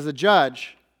 And as a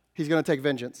judge, he's going to take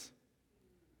vengeance.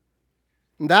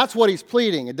 And that's what he's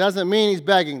pleading. It doesn't mean he's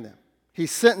begging them.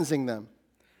 He's sentencing them.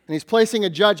 And he's placing a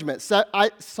judgment.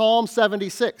 Psalm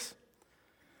 76,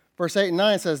 verse 8 and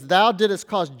 9 says, "Thou didst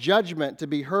cause judgment to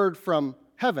be heard from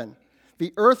heaven.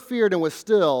 The earth feared and was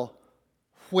still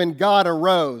when God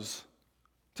arose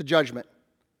to judgment,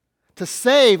 to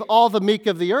save all the meek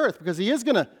of the earth," because he is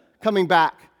going to coming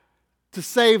back to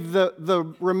save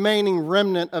the remaining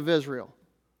remnant of Israel.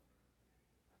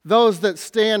 Those that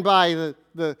stand by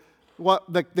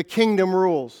the kingdom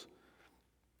rules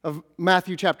of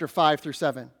Matthew chapter 5 through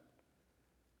 7.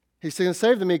 He's going to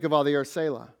save the meek of all the earth,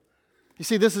 Selah. You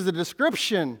see, this is a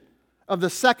description of the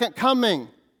second coming.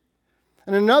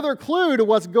 And another clue to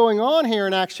what's going on here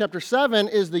in Acts chapter 7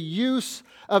 is the use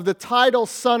of the title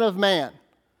Son of Man.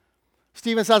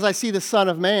 Stephen says, "I see the Son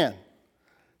of Man,"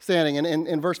 standing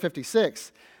in verse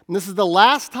 56. And this is the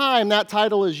last time that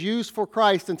title is used for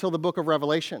Christ until the book of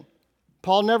Revelation.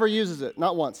 Paul never uses it,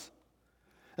 not once.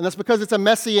 And that's because it's a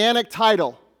messianic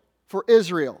title for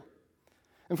Israel.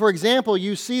 And for example,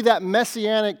 you see that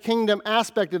messianic kingdom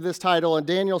aspect of this title in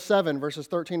Daniel 7, verses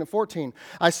 13 and 14.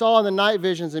 "I saw in the night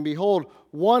visions, and behold,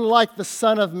 one like the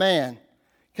Son of Man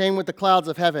came with the clouds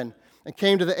of heaven, and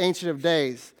came to the Ancient of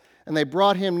Days. And they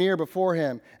brought him near before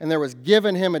him, and there was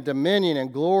given him a dominion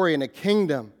and glory and a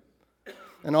kingdom,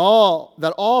 and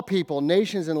all people,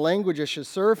 nations, and languages should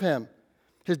serve him.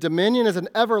 His dominion is an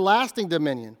everlasting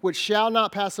dominion, which shall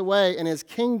not pass away, and his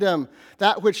kingdom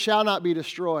that which shall not be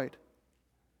destroyed."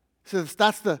 So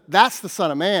that's the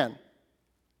Son of Man.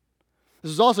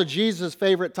 This is also Jesus'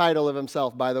 favorite title of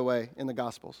himself, by the way, in the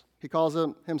Gospels. He calls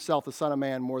himself the Son of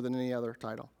Man more than any other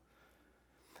title.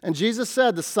 And Jesus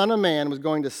said the Son of Man was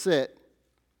going to sit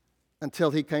until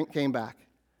he came back.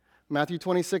 Matthew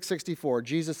 26:64,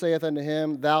 "Jesus saith unto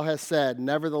him, Thou hast said,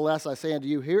 Nevertheless I say unto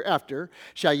you, hereafter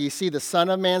shall ye see the Son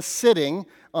of Man sitting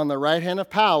on the right hand of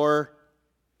power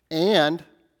and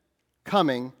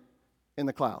coming in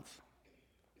the clouds."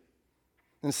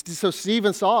 And so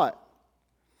Stephen saw it.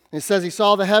 And it says he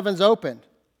saw the heavens opened.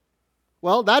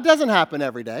 Well, that doesn't happen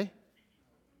every day.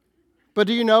 But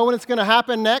do you know when it's going to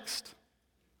happen next?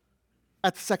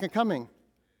 At the second coming.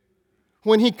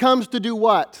 When he comes to do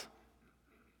what?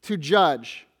 To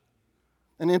judge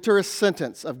and enter a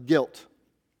sentence of guilt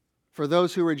for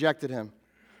those who rejected him.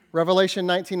 Revelation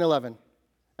 19:11.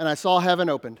 "And I saw heaven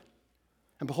opened,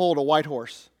 and behold, a white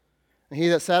horse. And he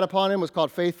that sat upon him was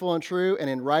called Faithful and True, and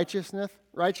in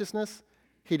righteousness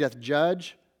he doth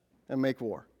judge and make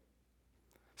war."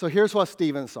 So here's what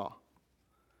Stephen saw.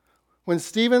 When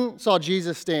Stephen saw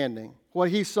Jesus standing, what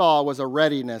he saw was a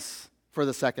readiness for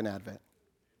the second advent.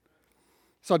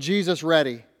 Saw Jesus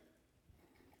ready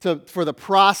for the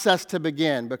process to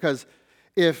begin, because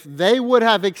if they would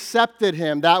have accepted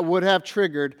him, that would have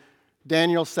triggered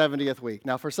Daniel's 70th week.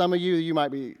 Now, for some of you, you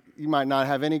might not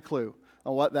have any clue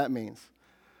on what that means.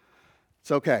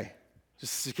 It's okay.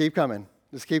 Just keep coming.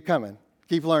 Just keep coming.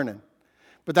 Keep learning.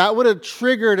 But that would have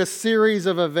triggered a series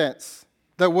of events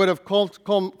that would have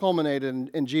culminated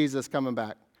in Jesus coming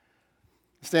back,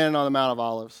 standing on the Mount of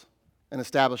Olives and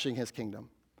establishing his kingdom.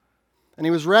 And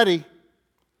he was ready.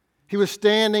 He was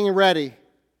standing ready.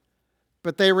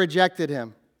 But they rejected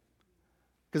him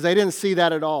because they didn't see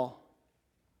that at all.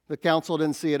 The council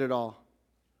didn't see it at all.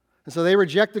 And so they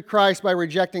rejected Christ by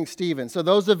rejecting Stephen. So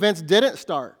those events didn't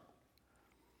start.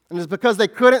 And it's because they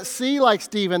couldn't see like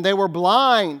Stephen. They were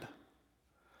blind.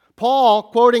 Paul,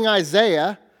 quoting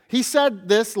Isaiah, he said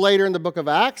this later in the book of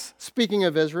Acts, speaking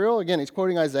of Israel. Again, he's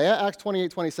quoting Isaiah, Acts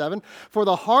 28:27. For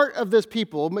the heart of this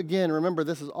people, again, remember,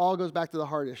 this all goes back to the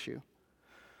heart issue.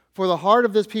 For the heart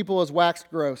of this people is waxed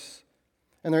gross,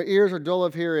 and their ears are dull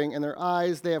of hearing, and their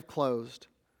eyes they have closed,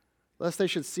 lest they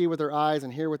should see with their eyes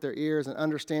and hear with their ears and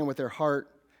understand with their heart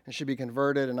and should be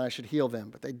converted, and I should heal them.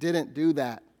 But they didn't do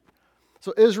that.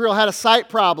 So Israel had a sight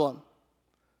problem.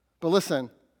 But listen,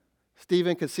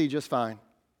 Stephen could see just fine.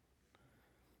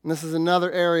 And this is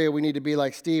another area we need to be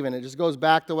like Stephen. It just goes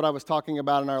back to what I was talking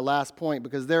about in our last point,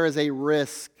 because there is a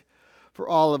risk for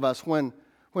all of us when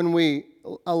we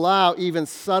allow, even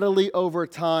subtly over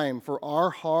time, for our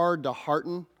heart to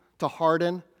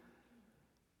harden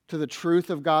to the truth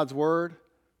of God's word,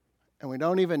 and we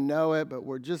don't even know it, but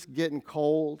we're just getting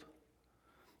cold,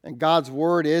 and God's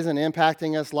word isn't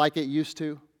impacting us like it used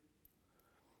to,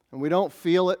 and we don't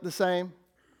feel it the same,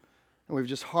 and we've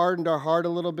just hardened our heart a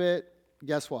little bit.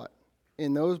 Guess what?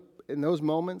 In those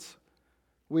moments,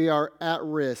 we are at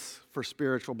risk for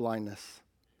spiritual blindness.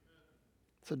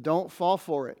 So don't fall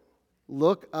for it.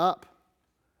 Look up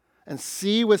and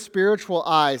see with spiritual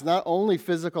eyes, not only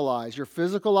physical eyes. Your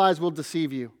physical eyes will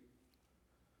deceive you.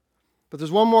 But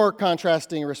there's one more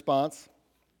contrasting response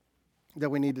that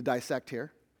we need to dissect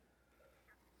here.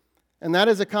 And that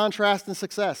is a contrast in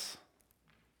success.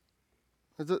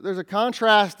 There's a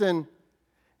contrast in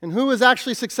who is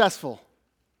actually successful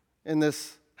in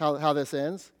this, how this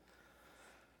ends.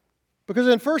 Because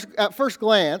at first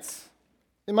glance,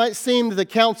 it might seem that the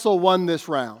council won this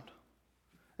round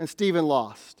and Stephen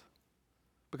lost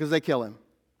because they kill him.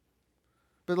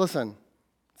 But listen,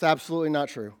 it's absolutely not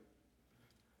true.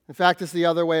 In fact, it's the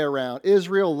other way around.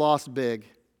 Israel lost big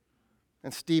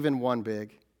and Stephen won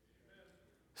big.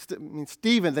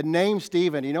 Stephen, the name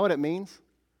Stephen, you know what it means?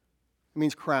 It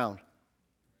means crown.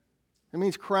 It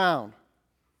means crown.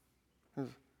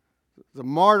 The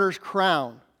martyr's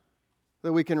crown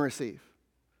that we can receive.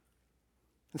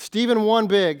 And Stephen won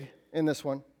big in this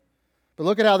one. But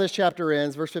look at how this chapter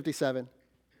ends, verse 57.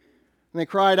 And they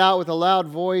cried out with a loud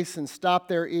voice and stopped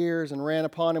their ears and ran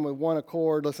upon him with one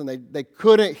accord. Listen, they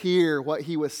couldn't hear what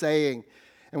he was saying.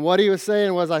 And what he was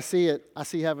saying was, I see it. I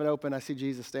see heaven open. I see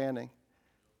Jesus standing.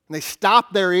 And they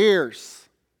stopped their ears.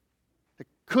 They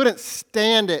couldn't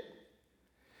stand it.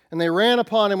 And they ran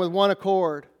upon him with one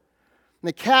accord. And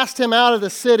they cast him out of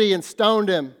the city and stoned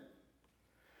him.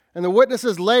 And the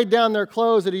witnesses laid down their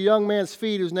clothes at a young man's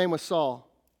feet whose name was Saul.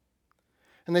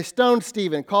 And they stoned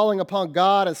Stephen, calling upon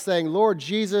God and saying, Lord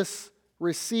Jesus,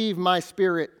 receive my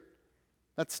spirit.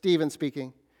 That's Stephen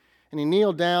speaking. And he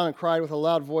kneeled down and cried with a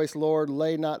loud voice, Lord,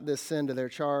 lay not this sin to their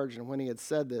charge. And when he had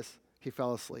said this, he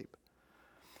fell asleep.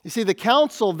 You see, the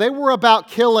council, they were about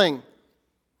killing.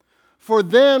 For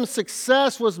them,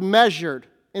 success was measured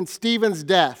in Stephen's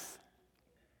death.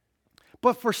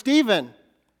 But for Stephen,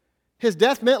 his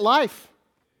death meant life.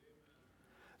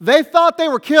 They thought they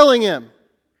were killing him,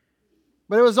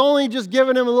 but it was only just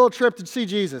giving him a little trip to see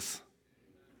Jesus.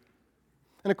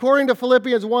 And according to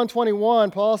Philippians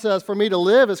 1:21, Paul says, for me to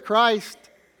live is Christ,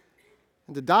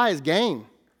 and to die is gain.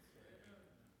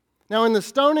 Now, in the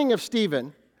stoning of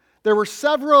Stephen, there were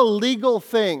several legal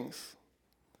things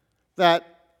that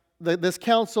this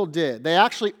council did. They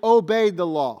actually obeyed the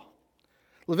law.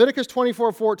 Leviticus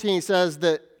 24:14 says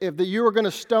that if you were going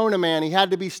to stone a man, he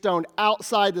had to be stoned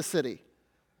outside the city.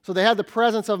 So they had the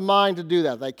presence of mind to do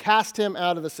that. They cast him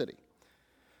out of the city.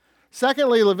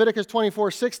 Secondly, Leviticus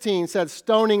 24:16 said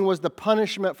stoning was the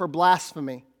punishment for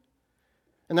blasphemy.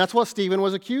 And that's what Stephen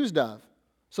was accused of.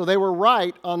 So they were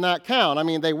right on that count. I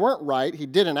mean, they weren't right. He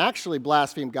didn't actually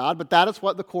blaspheme God, but that is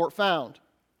what the court found.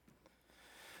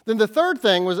 Then the third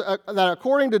thing was that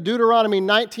according to Deuteronomy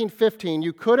 19:15,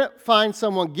 you couldn't find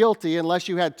someone guilty unless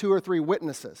you had 2 or 3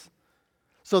 witnesses.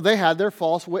 So they had their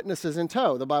false witnesses in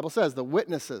tow. The Bible says the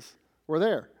witnesses were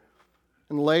there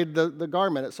and laid the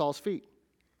garment at Saul's feet.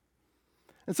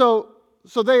 And so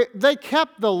they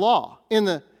kept the law. In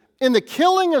the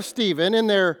killing of Stephen, in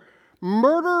their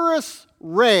murderous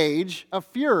rage of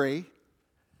fury,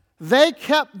 they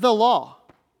kept the law.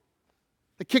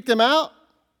 They kicked him out.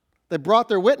 They brought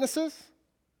their witnesses.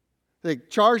 They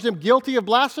charged him guilty of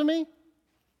blasphemy.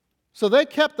 So they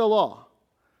kept the law.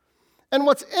 And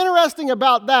what's interesting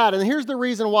about that, and here's the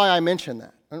reason why I mention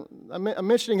that. I'm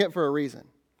mentioning it for a reason.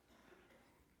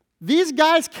 These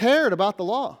guys cared about the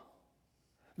law.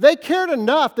 They cared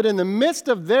enough that in the midst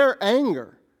of their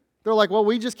anger, they're like, well,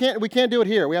 we can't do it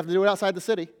here. We have to do it outside the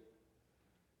city.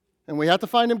 And we have to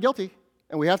find him guilty.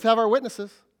 And we have to have our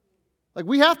witnesses. Like,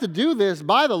 we have to do this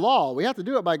by the law. We have to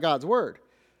do it by God's word.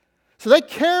 So they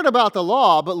cared about the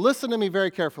law, but listen to me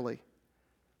very carefully.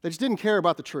 They just didn't care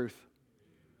about the truth.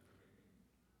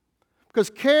 Because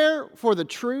care for the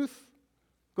truth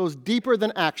goes deeper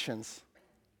than actions.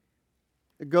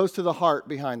 It goes to the heart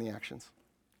behind the actions.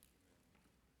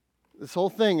 This whole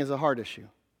thing is a heart issue.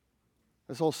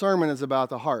 This whole sermon is about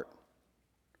the heart.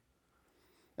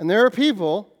 And there are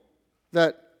people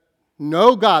that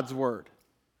know God's word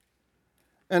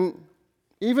and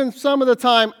even some of the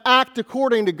time act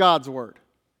according to God's word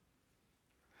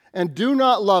and do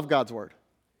not love God's word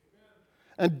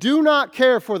and do not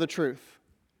care for the truth.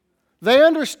 They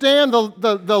understand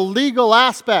the legal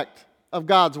aspect of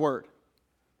God's word.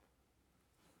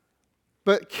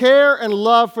 But care and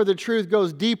love for the truth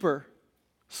goes deeper,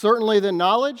 certainly than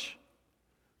knowledge,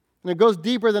 and it goes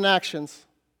deeper than actions.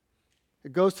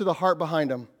 It goes to the heart behind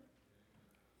them.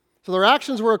 So their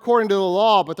actions were according to the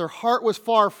law, but their heart was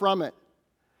far from it.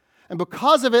 And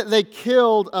because of it, they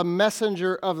killed a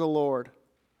messenger of the Lord.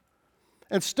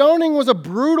 And stoning was a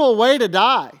brutal way to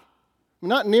die.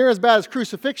 Not near as bad as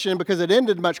crucifixion because it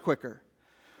ended much quicker.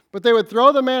 But they would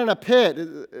throw the man in a pit.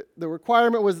 The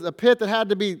requirement was a pit that had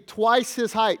to be twice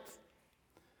his height.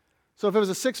 So if it was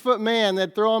a 6-foot man,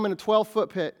 they'd throw him in a 12-foot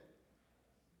pit.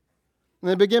 And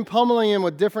they'd begin pummeling him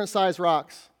with different sized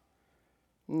rocks.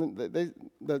 And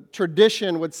the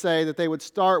tradition would say that they would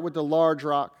start with the large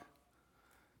rock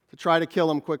to try to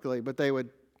kill him quickly, but they would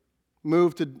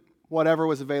move to whatever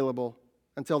was available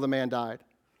until the man died.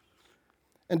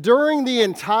 And during the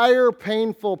entire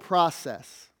painful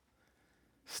process,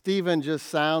 Stephen just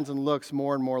sounds and looks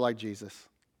more and more like Jesus.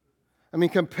 I mean,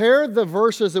 compare the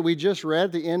verses that we just read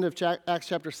at the end of Acts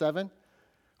chapter 7,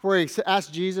 where he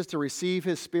asked Jesus to receive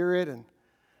his spirit and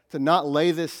to not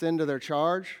lay this sin to their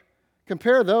charge.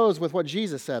 Compare those with what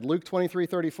Jesus said, Luke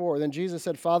 23:34. Then Jesus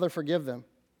said, Father, forgive them,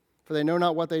 for they know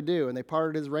not what they do. And they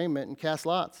parted his raiment and cast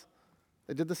lots.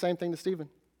 They did the same thing to Stephen.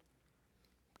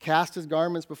 Cast his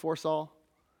garments before Saul.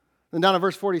 Then down in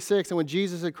verse 46, and when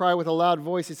Jesus had cried with a loud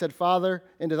voice, he said, Father,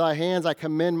 into thy hands I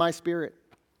commend my spirit.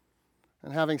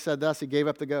 And having said thus, he gave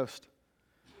up the ghost.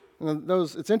 And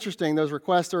it's interesting, those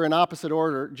requests are in opposite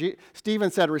order.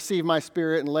 Stephen said, receive my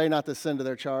spirit and lay not this sin to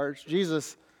their charge.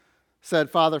 Jesus said,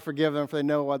 Father, forgive them, for they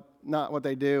know not what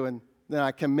they do, and then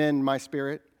I commend my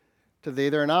spirit to thee.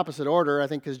 They're in opposite order, I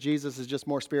think, because Jesus is just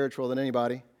more spiritual than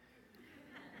anybody.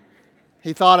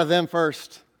 He thought of them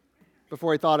first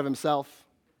before he thought of himself.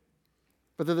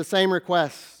 But they're the same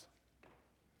requests.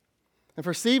 And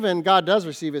for Stephen, God does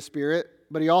receive his spirit,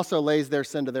 but he also lays their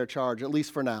sin to their charge, at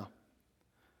least for now.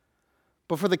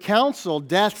 But for the council,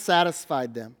 death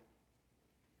satisfied them.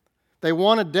 They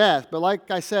wanted death, but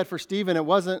like I said, for Stephen, it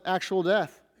wasn't actual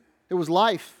death. It was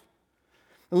life.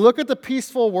 And look at the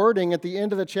peaceful wording at the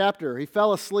end of the chapter. He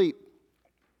fell asleep.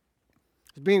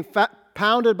 He's being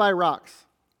pounded by rocks.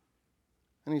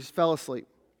 And he just fell asleep.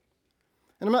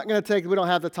 And I'm not going to we don't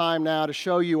have the time now to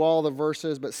show you all the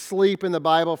verses, but sleep in the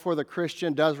Bible for the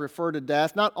Christian does refer to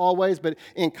death. Not always, but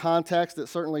in context, it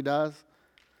certainly does.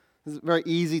 It's very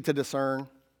easy to discern.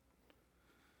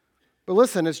 But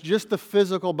listen, it's just the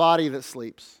physical body that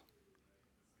sleeps,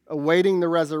 awaiting the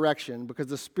resurrection, because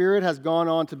the spirit has gone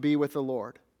on to be with the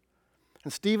Lord.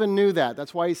 And Stephen knew that.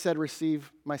 That's why he said,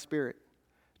 receive my spirit.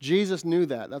 Jesus knew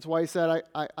that. That's why he said,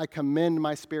 I commend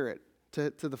my spirit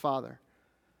to the Father.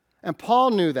 And Paul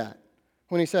knew that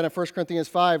when he said in 1 Corinthians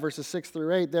 5, verses 6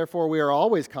 through 8, therefore we are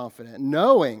always confident,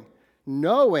 knowing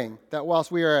that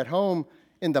whilst we are at home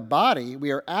in the body,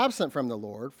 we are absent from the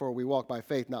Lord, for we walk by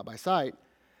faith, not by sight.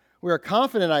 We are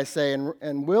confident, I say,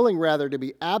 and willing rather to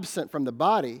be absent from the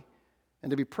body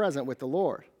and to be present with the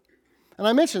Lord. And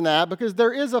I mention that because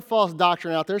there is a false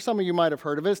doctrine out there. Some of you might have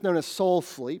heard of it. It's known as soul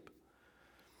sleep.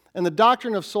 And the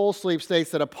doctrine of soul sleep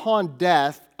states that upon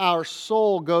death, our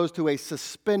soul goes to a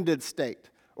suspended state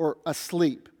or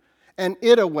asleep. and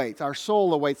it awaits, our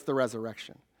soul awaits the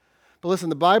resurrection. But listen,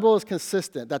 the Bible is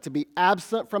consistent that to be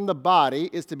absent from the body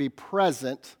is to be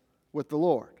present with the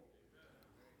Lord.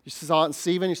 You saw it in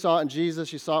Stephen, you saw it in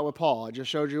Jesus, you saw it with Paul. I just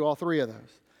showed you all three of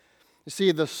those. You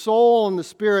see, the soul and the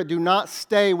spirit do not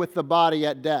stay with the body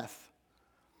at death.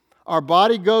 Our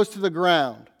body goes to the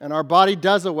ground, and our body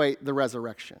does await the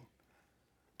resurrection.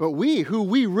 But we, who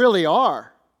we really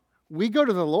are, we go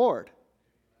to the Lord.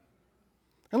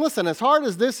 And listen, as hard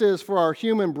as this is for our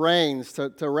human brains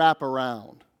to wrap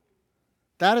around,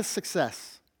 that is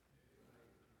success.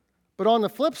 But on the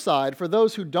flip side, for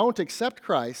those who don't accept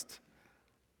Christ,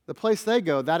 the place they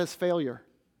go, that is failure.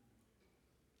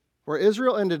 Where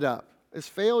Israel ended up is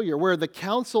failure. Where the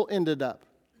council ended up,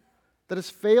 that is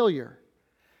failure.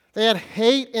 They had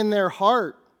hate in their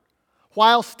heart,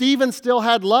 while Stephen still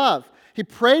had love. He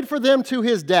prayed for them to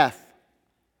his death.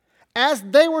 As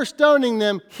they were stoning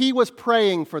them, he was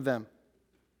praying for them.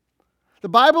 The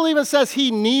Bible even says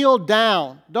he kneeled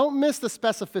down. Don't miss the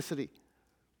specificity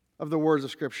of the words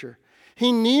of Scripture.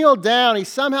 He kneeled down. He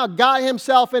somehow got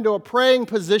himself into a praying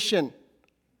position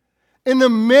in the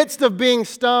midst of being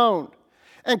stoned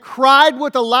and cried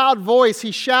with a loud voice.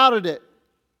 He shouted it.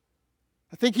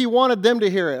 I think he wanted them to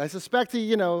hear it. I suspect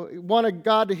he wanted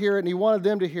God to hear it, and he wanted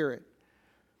them to hear it.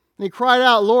 And he cried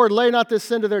out, "Lord, lay not this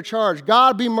sin to their charge.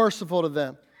 God, be merciful to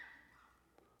them."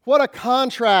 What a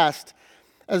contrast.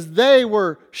 As they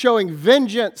were showing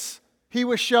vengeance, he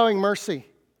was showing mercy.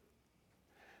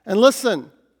 And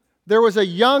listen, there was a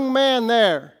young man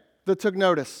there that took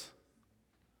notice.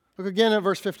 Look again at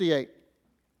verse 58.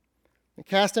 They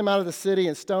cast him out of the city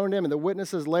and stoned him, and the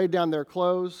witnesses laid down their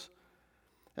clothes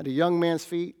at a young man's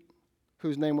feet,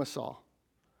 whose name was Saul.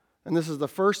 And this is the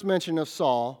first mention of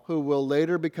Saul, who will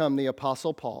later become the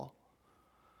Apostle Paul,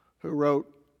 who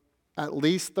wrote at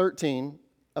least 13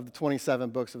 of the 27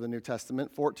 books of the New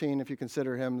Testament, 14 if you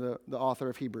consider him the author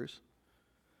of Hebrews.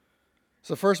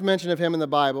 So first mention of him in the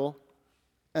Bible,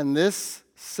 and this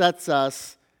sets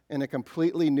us in a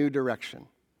completely new direction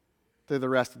through the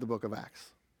rest of the book of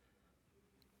Acts.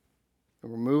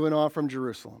 And we're moving on from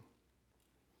Jerusalem.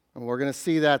 And we're going to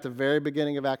see that at the very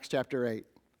beginning of Acts chapter 8.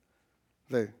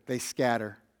 They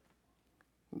scatter.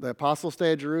 The apostles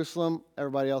stay at Jerusalem,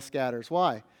 everybody else scatters.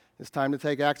 Why? It's time to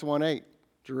take Acts 1:8.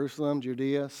 Jerusalem,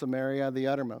 Judea, Samaria, the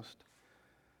uttermost.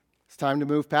 It's time to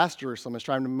move past Jerusalem. It's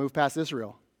time to move past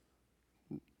Israel.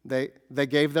 They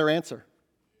gave their answer.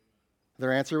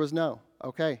 Their answer was no.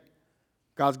 Okay.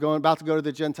 God's about to go to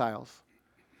the Gentiles.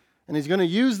 And he's going to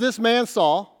use this man,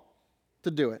 Saul, to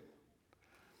do it.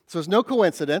 So it's no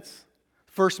coincidence.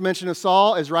 First mention of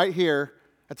Saul is right here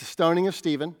at the stoning of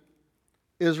Stephen,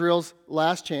 Israel's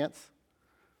last chance.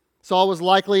 Saul was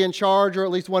likely in charge, or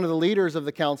at least one of the leaders of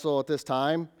the council at this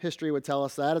time. History would tell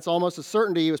us that. It's almost a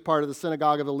certainty he was part of the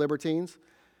synagogue of the Libertines.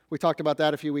 We talked about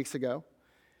that a few weeks ago.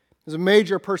 He was a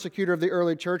major persecutor of the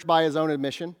early church by his own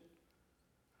admission.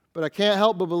 But I can't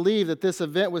help but believe that this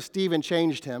event with Stephen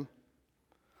changed him.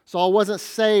 Saul wasn't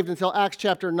saved until Acts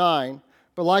chapter 9.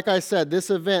 But like I said, this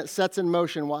event sets in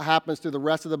motion what happens through the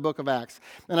rest of the book of Acts.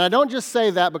 And I don't just say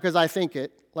that because I think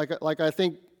it, like I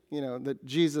think, that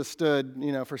Jesus stood,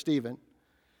 for Stephen.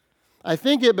 I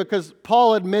think it because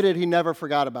Paul admitted he never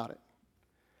forgot about it.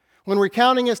 When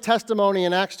recounting his testimony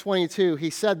in Acts 22, he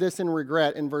said this in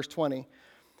regret in verse 20.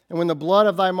 "And when the blood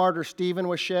of thy martyr Stephen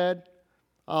was shed,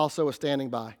 I also was standing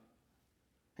by,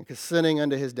 and consenting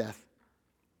unto his death,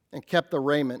 and kept the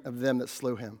raiment of them that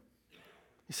slew him."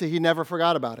 You see, he never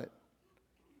forgot about it.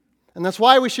 And that's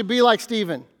why we should be like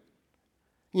Stephen.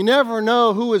 You never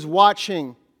know who is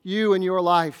watching you in your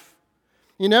life.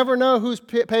 You never know who's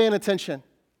paying attention,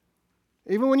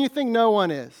 even when you think no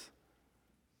one is.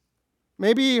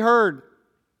 Maybe he heard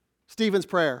Stephen's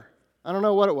prayer. I don't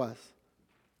know what it was.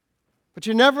 But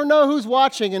you never know who's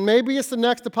watching, and maybe it's the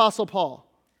next Apostle Paul.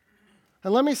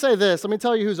 And let me say this. Let me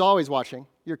tell you who's always watching.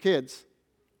 Your kids.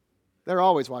 They're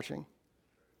always watching.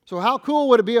 So how cool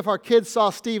would it be if our kids saw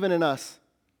Stephen in us?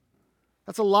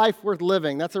 That's a life worth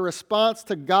living. That's a response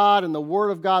to God and the Word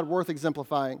of God worth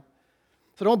exemplifying.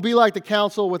 So don't be like the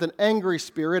council with an angry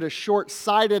spirit, a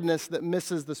short-sightedness that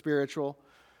misses the spiritual,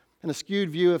 and a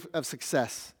skewed view of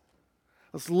success.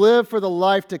 Let's live for the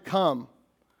life to come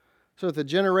so that the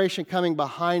generation coming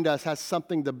behind us has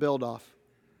something to build off.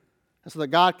 And so that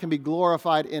God can be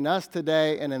glorified in us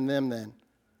today and in them then.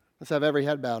 Let's have every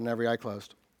head bowed and every eye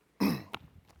closed.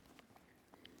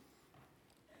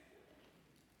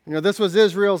 This was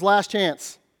Israel's last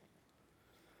chance.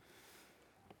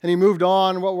 And he moved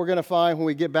on. What we're going to find when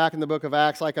we get back in the book of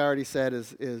Acts, like I already said,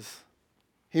 is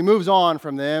he moves on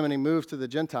from them and he moves to the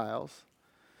Gentiles.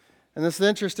 And this is the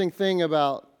interesting thing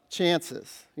about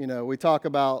chances. We talk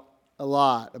about a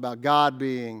lot about God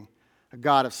being a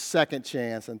God of second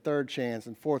chance and third chance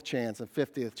and fourth chance and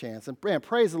 50th chance. And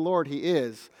praise the Lord, He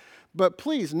is. But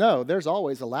please know, there's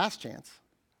always a last chance.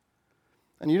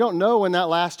 And you don't know when that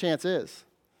last chance is.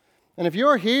 And if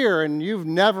you're here and you've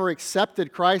never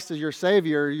accepted Christ as your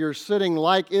Savior, you're sitting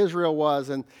like Israel was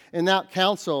and in that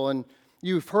council, and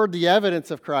you've heard the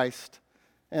evidence of Christ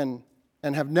and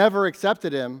have never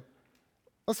accepted Him,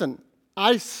 listen,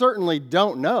 I certainly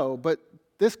don't know, but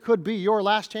this could be your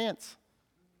last chance.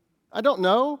 I don't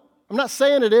know. I'm not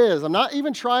saying it is. I'm not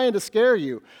even trying to scare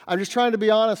you. I'm just trying to be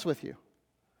honest with you.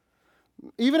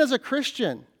 Even as a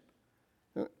Christian,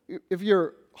 if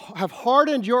you have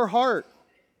hardened your heart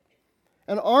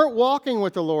and aren't walking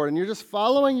with the Lord and you're just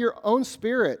following your own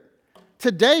spirit,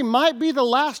 today might be the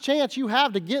last chance you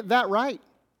have to get that right.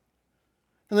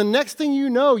 And the next thing you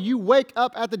know, you wake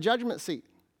up at the judgment seat.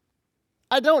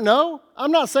 I don't know.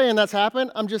 I'm not saying that's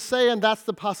happened. I'm just saying that's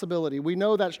the possibility. We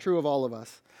know that's true of all of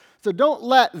us. So don't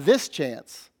let this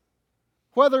chance,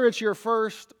 whether it's your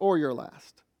first or your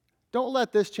last, don't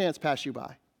let this chance pass you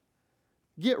by.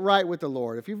 Get right with the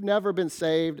Lord. If you've never been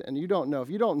saved and you don't know, if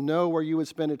you don't know where you would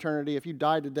spend eternity, if you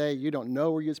died today, you don't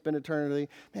know where you'd spend eternity,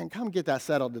 man, come get that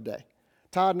settled today.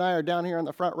 Todd and I are down here in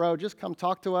the front row. Just come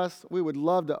talk to us. We would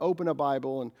love to open a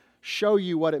Bible and show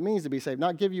you what it means to be saved.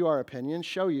 Not give you our opinion,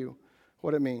 show you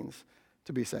what it means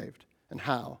to be saved and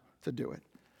how to do it.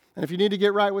 And if you need to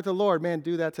get right with the Lord, man,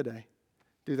 do that today.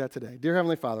 Do that today. Dear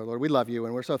Heavenly Father, Lord, we love you,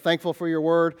 and we're so thankful for your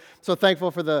word, so thankful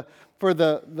for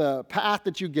the path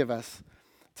that you give us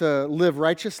to live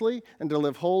righteously and to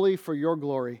live holy for your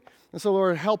glory. And so,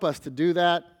 Lord, help us to do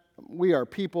that. We are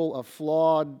people of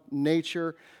flawed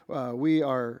nature. We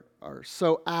are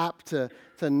so apt to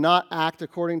not act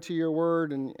according to your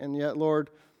word, and yet, Lord,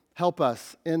 help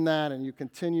us in that, and you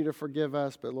continue to forgive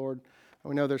us. But, Lord,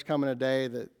 we know there's coming a day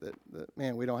that,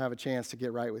 man, we don't have a chance to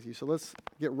get right with you. So let's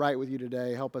get right with you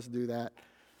today. Help us do that.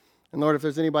 And, Lord, if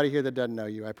there's anybody here that doesn't know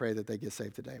you, I pray that they get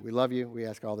saved today. We love you. We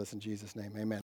ask all this in Jesus' name. Amen.